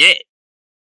shit.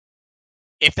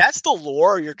 If that's the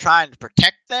lore you're trying to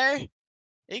protect there,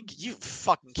 you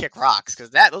fucking kick rocks. Because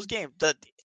those games,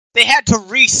 they had to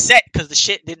reset because the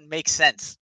shit didn't make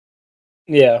sense.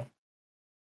 yeah.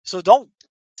 So don't.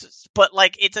 But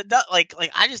like, it's like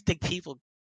I just think people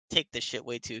take this shit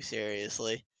way too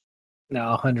seriously.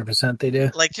 No, 100% they do.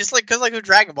 Like, just like, because like with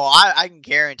Dragon Ball, I can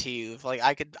guarantee you, if like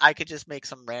I could just make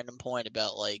some random point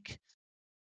about like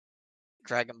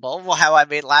Dragon Ball. Well, how I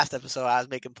made last episode, I was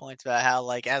making points about how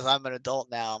like as I'm an adult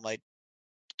now, I'm like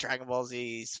Dragon Ball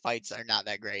Z's fights are not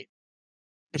that great.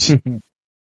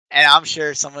 And I'm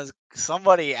sure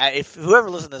somebody, if whoever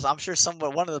listened to this, I'm sure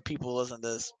one of the people listening to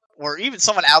this, or even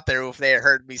someone out there, if they had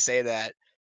heard me say that,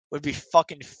 would be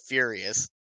fucking furious.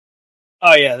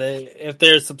 Oh yeah, if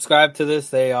they're subscribed to this,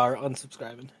 they are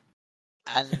unsubscribing.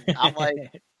 And I'm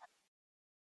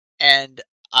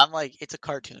like, it's a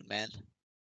cartoon, man.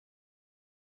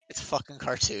 It's a fucking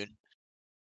cartoon.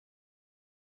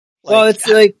 Like, well, it's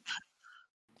like,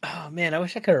 oh man, I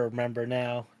wish I could remember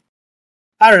now.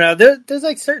 I don't know. There's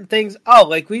like certain things. Oh,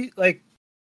 like we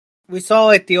saw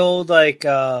like the old like we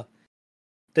saw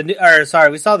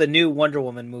the new Wonder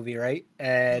Woman movie, right?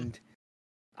 And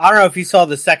I don't know if you saw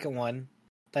the second one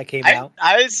that came out.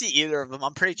 I didn't see either of them.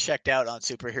 I'm pretty checked out on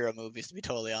superhero movies, to be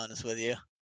totally honest with you.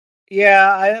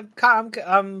 Yeah,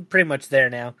 I'm pretty much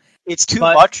there now. It's too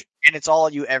much, and it's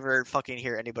all you ever fucking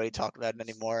hear anybody talk about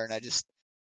anymore. And I just,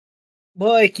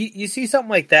 well, like you see something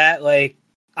like that, like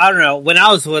I don't know. When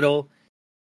I was little,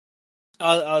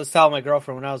 I was telling my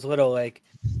girlfriend when I was little, like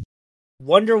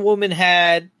Wonder Woman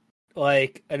had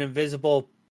like an invisible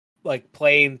like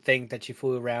plane thing that she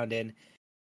flew around in.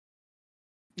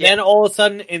 Yeah. Then all of a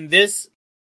sudden in this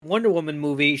Wonder Woman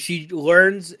movie, she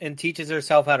learns and teaches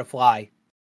herself how to fly.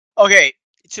 Okay,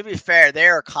 to be fair,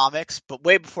 there are comics, but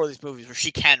way before these movies where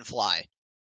she can fly.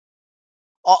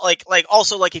 Like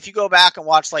also like if you go back and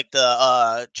watch like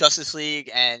the Justice League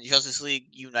and Justice League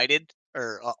United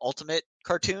or Ultimate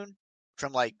cartoon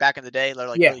from like back in the day, like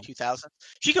early 2000s,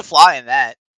 she could fly in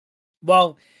that.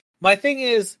 Well, my thing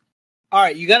is, all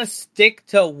right, you got to stick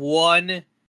to one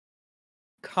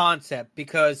concept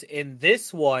because in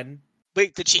this one,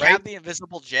 wait, did she have the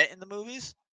invisible jet in the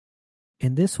movies?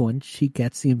 In this one, she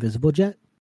gets the invisible jet.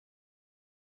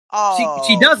 Oh,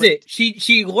 she does it.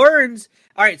 She learns.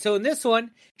 All right, so in this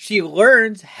one, she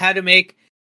learns how to make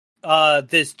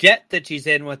this jet that she's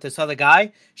in with this other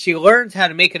guy. She learns how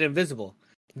to make it invisible.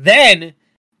 Then,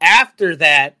 after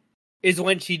that, is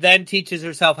when she then teaches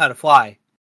herself how to fly.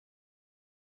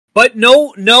 But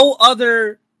no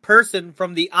other person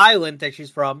from the island that she's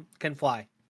from can fly.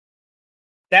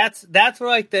 That's where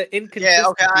like the inconsistency. Yeah,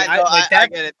 okay, I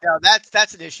get it. No,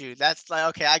 that's an issue. That's like,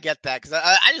 okay, I get that because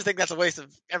I just think that's a waste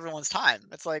of everyone's time.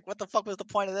 It's like, what the fuck was the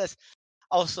point of this?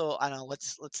 Also, I don't know.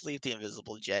 Let's leave the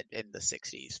invisible jet in the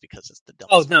 '60s because it's the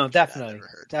dumbest. Oh no, definitely.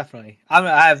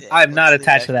 I'm not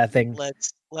attached to that thing.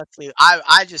 Let's leave.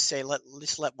 I just say let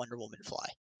Wonder Woman fly.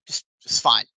 It's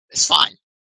fine. It's fine.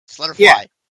 Just let her fly. Yeah,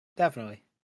 definitely.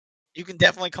 You can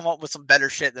definitely come up with some better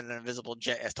shit than an invisible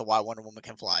jet as to why Wonder Woman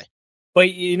can fly.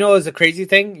 But you know, it's a crazy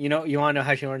thing. You want to know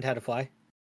how she learned how to fly?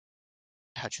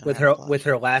 With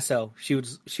her lasso, she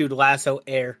would lasso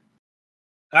air.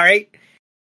 All right,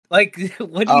 like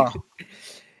what do you?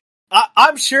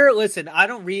 I'm sure. Listen, I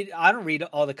don't read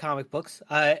all the comic books.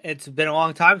 It's been a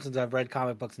long time since I've read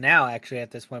comic books. Now, actually,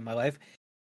 at this point in my life,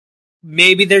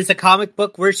 maybe there's a comic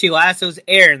book where she lassos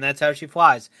air and that's how she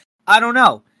flies. I don't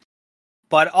know,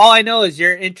 but all I know is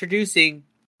you're introducing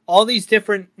all these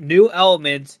different new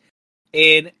elements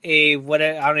in I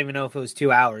don't even know if it was 2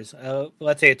 hours.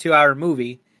 Let's say a 2-hour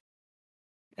movie,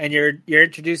 and you're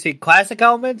introducing classic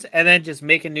elements and then just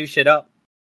making new shit up,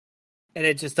 and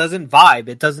it just doesn't vibe.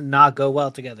 It does not go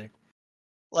well together.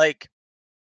 Like,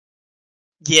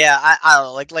 yeah, I don't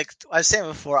know. Like I was saying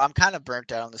before, I'm kind of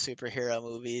burnt out on the superhero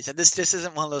movies, and this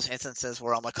isn't one of those instances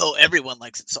where I'm like, oh, everyone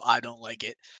likes it, so I don't like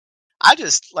it. I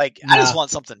just want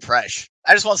something fresh.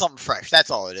 I just want something fresh. That's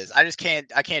all it is. I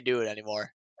can't do it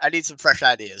anymore. I need some fresh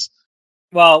ideas.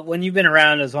 Well, when you've been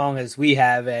around as long as we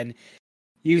have, and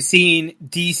you've seen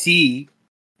DC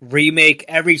remake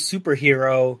every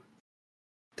superhero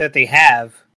that they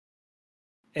have,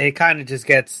 it kind of just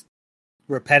gets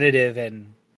repetitive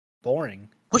and boring.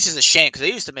 Which is a shame, because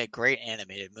they used to make great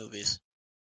animated movies.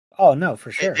 Oh, no,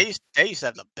 for sure. They used to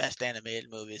have the best animated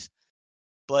movies.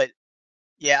 But,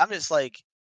 yeah, I'm just like...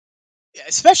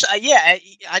 Especially, yeah,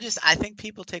 I think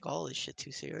people take all this shit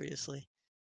too seriously.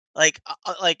 Like,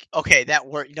 okay, that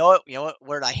word... You know what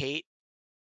word I hate?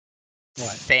 What?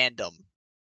 Fandom.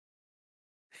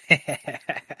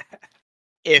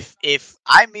 If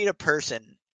I meet a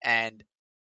person and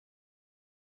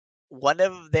one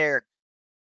of the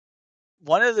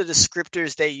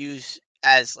descriptors they use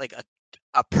as like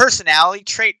a personality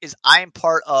trait is I'm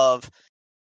part of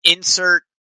insert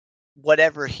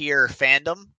whatever here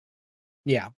fandom,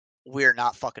 yeah, we're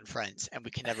not fucking friends and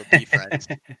we can never be friends.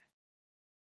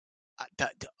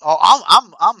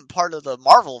 I'm part of the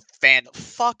Marvel fandom.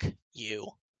 Fuck you.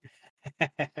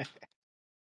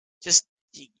 Just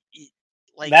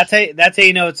like that's how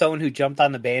you know it's someone who jumped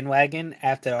on the bandwagon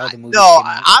after all the movies. No,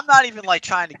 I'm not even like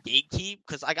trying to gatekeep,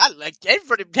 because I got like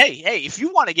everybody. Hey, if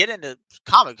you want to get into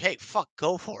comic, hey, fuck,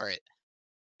 go for it.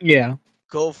 Yeah,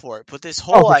 go for it. But this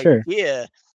whole idea, sure.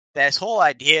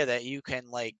 That you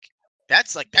can like,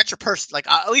 that's your person. Like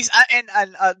at least,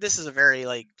 this is a very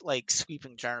like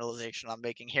sweeping generalization I'm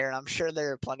making here, and I'm sure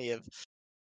there are plenty of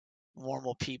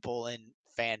normal people in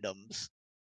fandoms.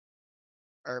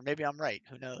 Or maybe I'm right.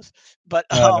 Who knows? But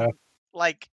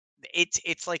like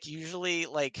it's like usually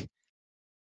like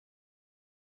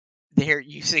they're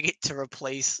using it to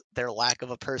replace their lack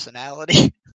of a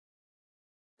personality.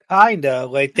 Kinda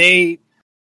like they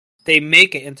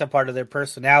make it into part of their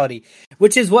personality,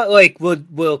 which is what like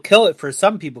will kill it for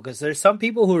some people, because there's some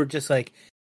people who are just like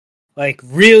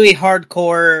really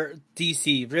hardcore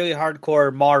DC, really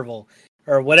hardcore Marvel,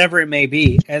 or whatever it may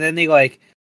be, and then they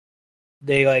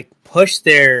push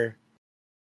their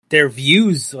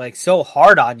views like so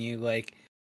hard on you, like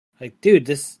dude,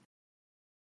 this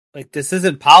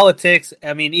isn't politics.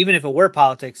 I mean, even if it were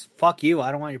politics, fuck you.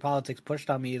 I don't want your politics pushed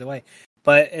on me either way.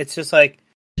 But it's just like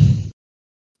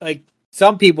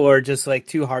some people are just like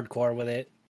too hardcore with it,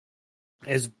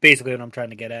 is basically what I'm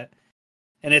trying to get at.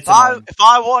 And it's if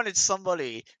I wanted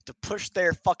somebody to push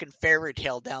their fucking fairy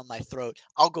tale down my throat,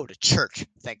 I'll go to church.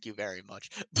 Thank you very much.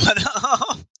 But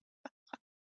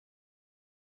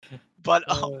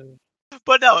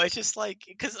no, it's just like,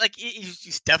 because like you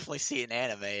definitely see an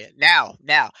anime now,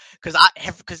 because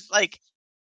like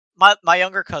my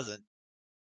younger cousin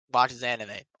watches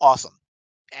anime, awesome,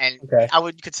 and okay. I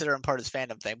would consider him part of his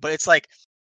fandom thing. But it's like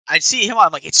I see him,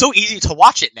 I'm like, it's so easy to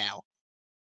watch it now.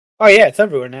 Oh yeah, it's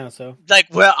everywhere now. So like,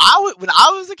 when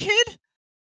I was a kid,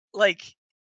 like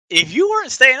if you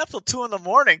weren't staying up till 2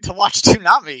 a.m. to watch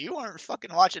Toonami, you weren't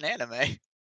fucking watching anime.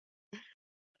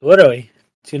 Literally,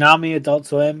 Toonami, Adult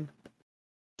Swim.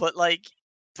 But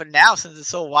now, since it's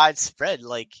so widespread,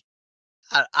 like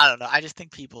I don't know. I just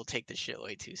think people take this shit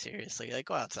way too seriously. Like,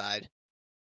 go outside.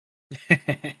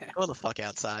 Go the fuck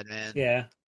outside, man. Yeah,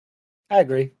 I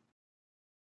agree.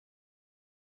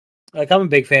 Like, I'm a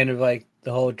big fan of like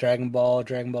the whole Dragon Ball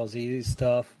Z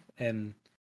stuff, and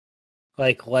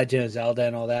like Legend of Zelda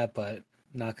and all that, but I'm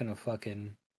not gonna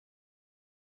fucking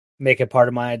make it part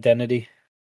of my identity.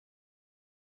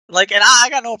 Like, and I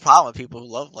got no problem with people who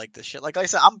love like this shit. Like I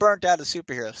said, I'm burnt out of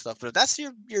superhero stuff, but if that's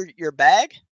your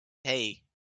bag, hey,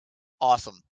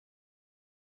 awesome.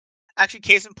 Actually,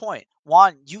 case in point,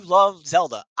 Juan, you love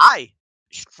Zelda. I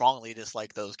strongly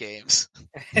dislike those games.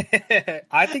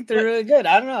 I think they're really good.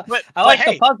 I don't know. But I like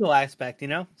the puzzle aspect, you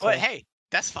know? So. But hey,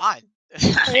 that's fine.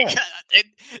 Yeah. It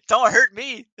don't hurt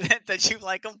me that you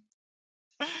like them.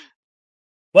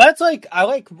 Well, it's like, I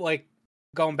like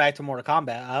going back to Mortal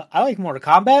Kombat. I like Mortal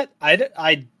Kombat.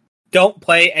 I don't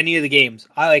play any of the games.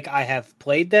 I have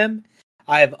played them.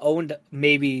 I have owned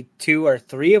maybe 2 or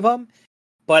 3 of them,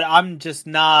 but I'm just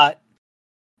not.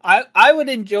 I would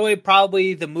enjoy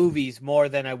probably the movies more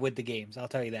than I would the games. I'll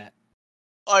tell you that.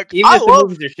 Like, even if the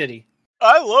movies are shitty.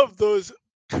 I love those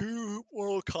 2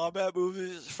 Mortal Kombat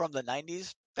movies from the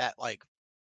 90s that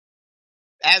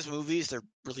as movies, they're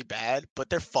really bad, but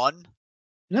they're fun.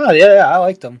 No, yeah, I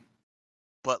liked them.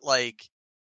 But like,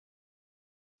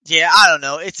 yeah, I don't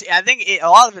know. I think a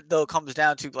lot of it though comes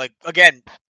down to like again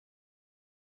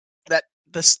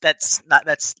that's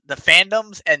the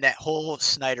fandoms and that whole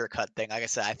Snyder Cut thing. Like I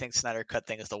said, I think Snyder Cut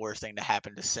thing is the worst thing to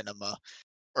happen to cinema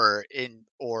or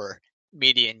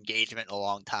media engagement in a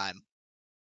long time.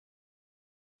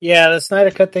 Yeah, the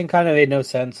Snyder Cut thing kind of made no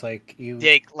sense. Like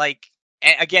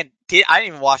and again, I didn't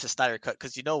even watch the Snyder Cut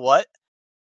because you know what?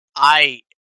 I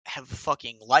have a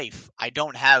fucking life. I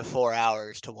don't have 4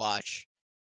 hours to watch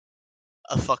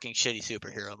a fucking shitty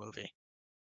superhero movie.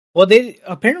 Well, they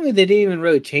didn't even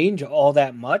really change all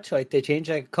that much. Like they changed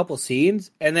like a couple scenes,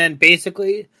 and then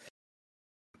basically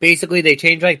they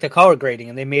changed like the color grading,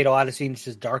 and they made a lot of scenes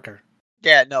just darker.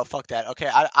 Yeah, no, fuck that. Okay,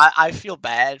 I feel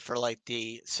bad for like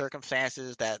the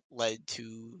circumstances that led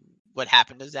to what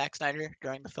happened to Zack Snyder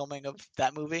during the filming of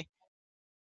that movie.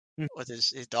 With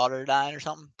his daughter dying or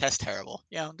something. That's terrible.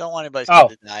 You know, don't want anybody's kid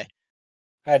to die.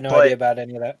 I had no idea about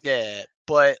any of that. Yeah,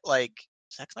 but like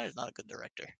Zack Snyder's not a good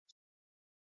director.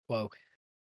 Whoa.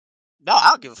 No, I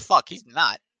don't give a fuck. He's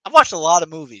not. I've watched a lot of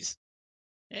movies.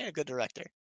 He ain't a good director.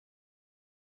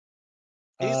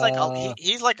 He's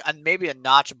like maybe a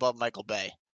notch above Michael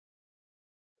Bay.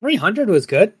 300 was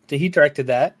good. He directed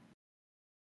that.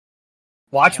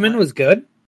 Watchmen was good.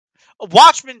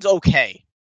 Watchmen's okay.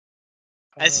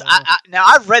 Now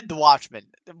I've read The Watchmen.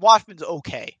 The Watchmen's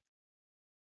okay.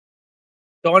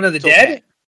 Dawn of the Dead?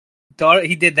 Okay.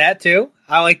 He did that too.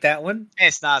 I like that one.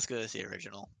 It's not as good as the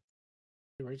original.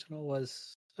 The original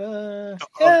was the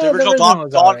original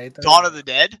Dawn of the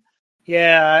Dead?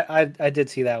 Yeah, I did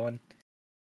see that one.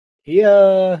 He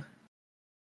kind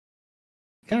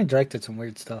of directed some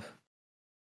weird stuff.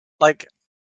 Like,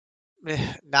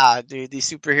 nah, dude, these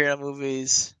superhero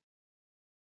movies,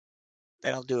 they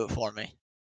don't do it for me.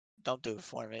 Don't do it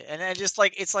for me. And then just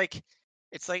like it's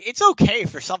okay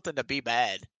for something to be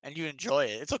bad and you enjoy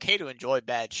it. It's okay to enjoy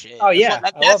bad shit. Oh yeah,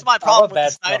 that's my problem with the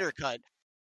Snyder Cut.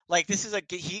 Like this is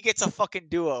he gets a fucking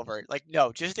do-over. Like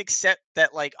no, just accept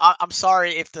that. Like I'm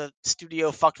sorry if the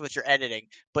studio fucked with your editing,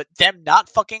 but them not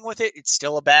fucking with it, it's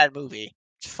still a bad movie.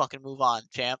 Just fucking move on,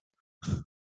 champ.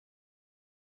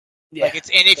 Yeah. Like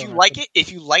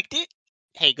if you liked it,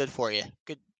 hey, good for you.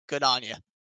 Good on you.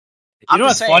 You know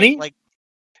what's funny? Like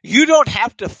you don't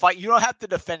have to fight. You don't have to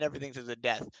defend everything to the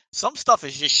death. Some stuff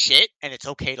is just shit, and it's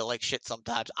okay to like shit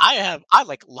sometimes. I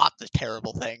like lots of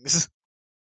terrible things.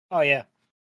 Oh yeah.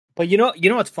 But you know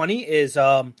what's funny is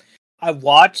I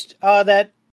watched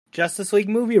that Justice League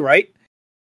movie, right?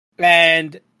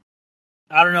 And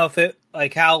I don't know if it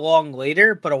like how long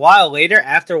later, but a while later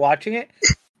after watching it,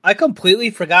 I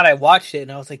completely forgot I watched it,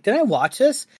 and I was like, "Did I watch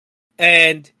this?"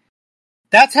 And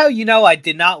that's how you know I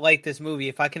did not like this movie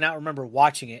if I cannot remember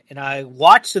watching it. And I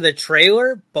watched the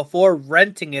trailer before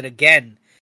renting it again,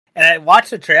 and I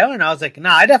watched the trailer, and I was like,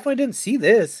 "Nah, I definitely didn't see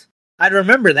this. I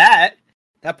remember that."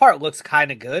 That part looks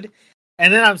kind of good.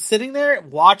 And then I'm sitting there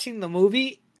watching the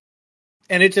movie,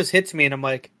 and it just hits me, and I'm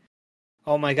like,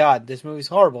 oh my god, this movie's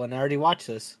horrible, and I already watched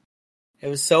this. It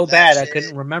was so bad, I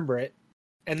couldn't remember it.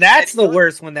 And that's the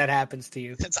worst when that happens to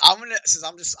you. I'm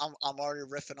already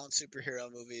riffing on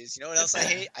superhero movies. You know what else I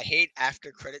hate? I hate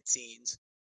after credit scenes.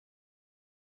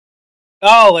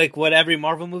 Oh, like what every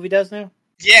Marvel movie does now?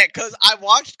 Yeah, because I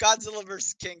watched Godzilla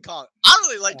vs. King Kong. I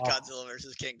really liked Godzilla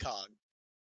vs. King Kong.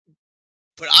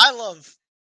 But I love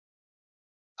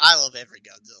every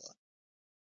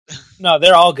Godzilla. No,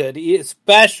 they're all good,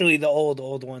 especially the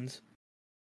old ones.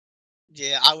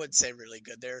 Yeah, I would say really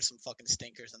good. There are some fucking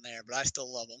stinkers in there, but I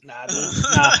still love them. Nah,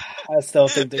 I still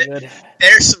think they're good.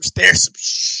 There's some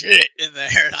shit in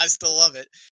there, and I still love it.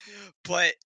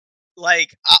 But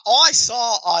like, all I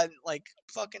saw on like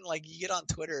fucking like you get on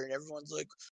Twitter and everyone's like,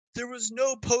 there was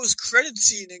no post-credit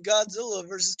scene in Godzilla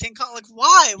versus King Kong. Like,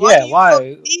 why? Why do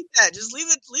you need that? Just leave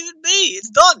it be. It's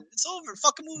done. It's over.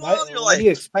 Fucking move on with your life. Why do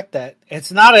you expect that?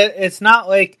 It's not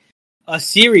like a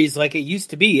series like it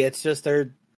used to be. It's just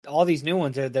all these new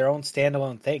ones are their own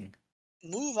standalone thing.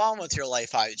 Move on with your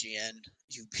life, IGN.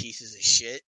 You pieces of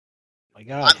shit. My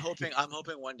God. I'm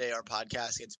hoping one day our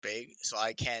podcast gets big, so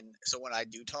when I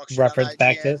do talk shit reference on IGN,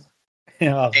 back to this.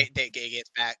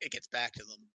 It gets back to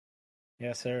them.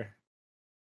 Yes, sir.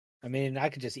 I mean, I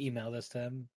could just email this to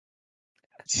them.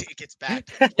 It gets back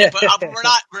to them. But we're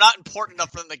not important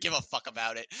enough for them to give a fuck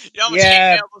about it. You know how much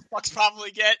hate mail those fucks probably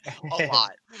get? A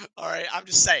lot. All right, I'm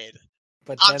just saying.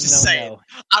 But I'm just saying. Know.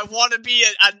 I want to be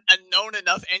a known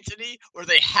enough entity where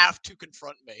they have to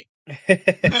confront me.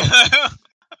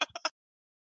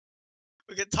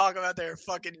 We can talk about their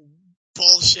fucking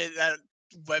bullshit that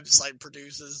website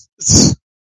produces.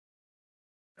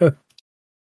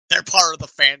 They're part of the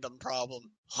fandom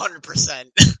problem, 100%.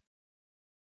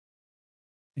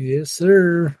 Yes,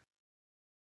 sir.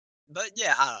 But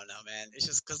yeah, I don't know, man. It's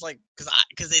just because it's like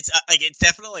it's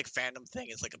definitely like fandom thing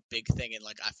is like a big thing in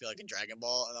like I feel like in Dragon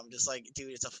Ball, and I'm just like,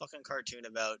 dude, it's a fucking cartoon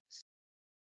about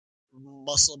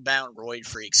muscle-bound roid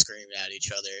freaks screaming at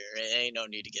each other. There ain't no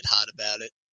need to get hot about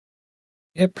it.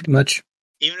 Yeah, pretty much.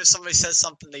 Even if somebody says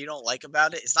something that you don't like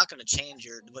about it, it's not going to change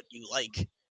what you like. You're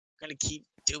going to keep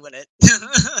doing it.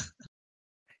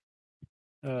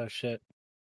 Oh shit!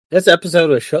 This episode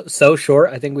was so short.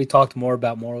 I think we talked more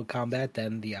about Mortal Kombat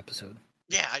than the episode.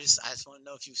 Yeah, I just want to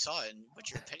know if you saw it and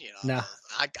what's your opinion on Nah.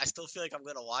 it. I still feel like I'm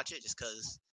going to watch it just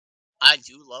because I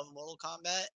do love Mortal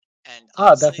Kombat. And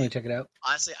I'll definitely check it out.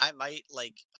 Honestly, I might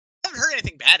like. I haven't heard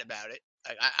anything bad about it.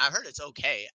 Like, I've heard it's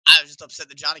okay. I was just upset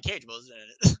that Johnny Cage wasn't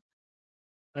in it.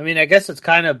 I mean, I guess it's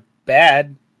kind of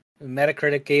bad.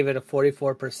 Metacritic gave it a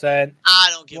 44%. I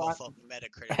don't give a fuck what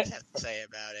Metacritic has to say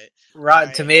about it.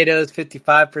 Rotten Tomatoes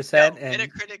 55%. No, and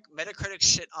Metacritic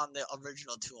shit on the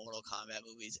original 2 Mortal Kombat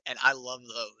movies, and I love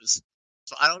those.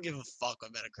 So I don't give a fuck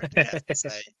what Metacritic has to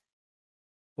say.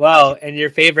 Well, and your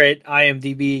favorite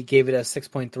IMDb gave it a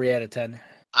 6.3 out of 10.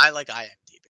 I like IMDb.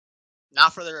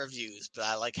 Not for the reviews, but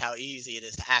I like how easy it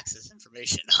is to access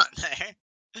information on there.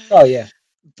 Oh, yeah.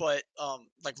 But,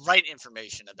 like, right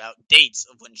information about dates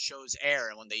of when shows air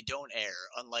and when they don't air,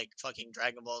 unlike fucking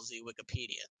Dragon Ball Z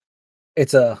Wikipedia.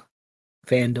 It's a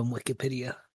fandom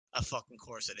Wikipedia. Of fucking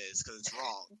course it is, because it's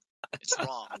wrong. It's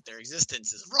wrong. Their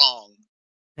existence is wrong.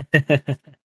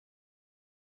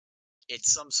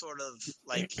 It's some sort of,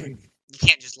 like, you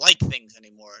can't just like things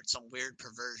anymore. It's some weird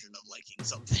perversion of liking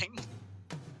something.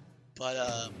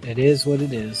 But, it is what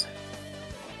it is.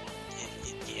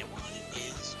 It is what it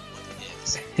is.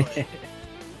 But,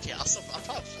 yeah, I'm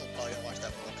probably gonna watch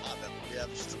that Mortal Kombat movie. I'm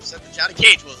just upset that Johnny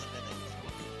Cage wasn't in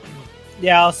it.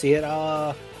 Yeah, I'll see it.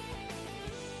 I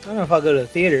don't know if I'll go to the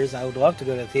theaters. I would love to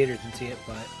go to the theaters and see it,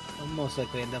 but I'll most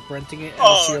likely end up renting it.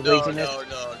 No.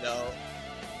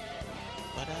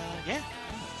 But yeah,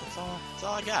 that's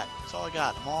all I got.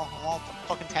 I'm all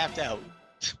fucking tapped out.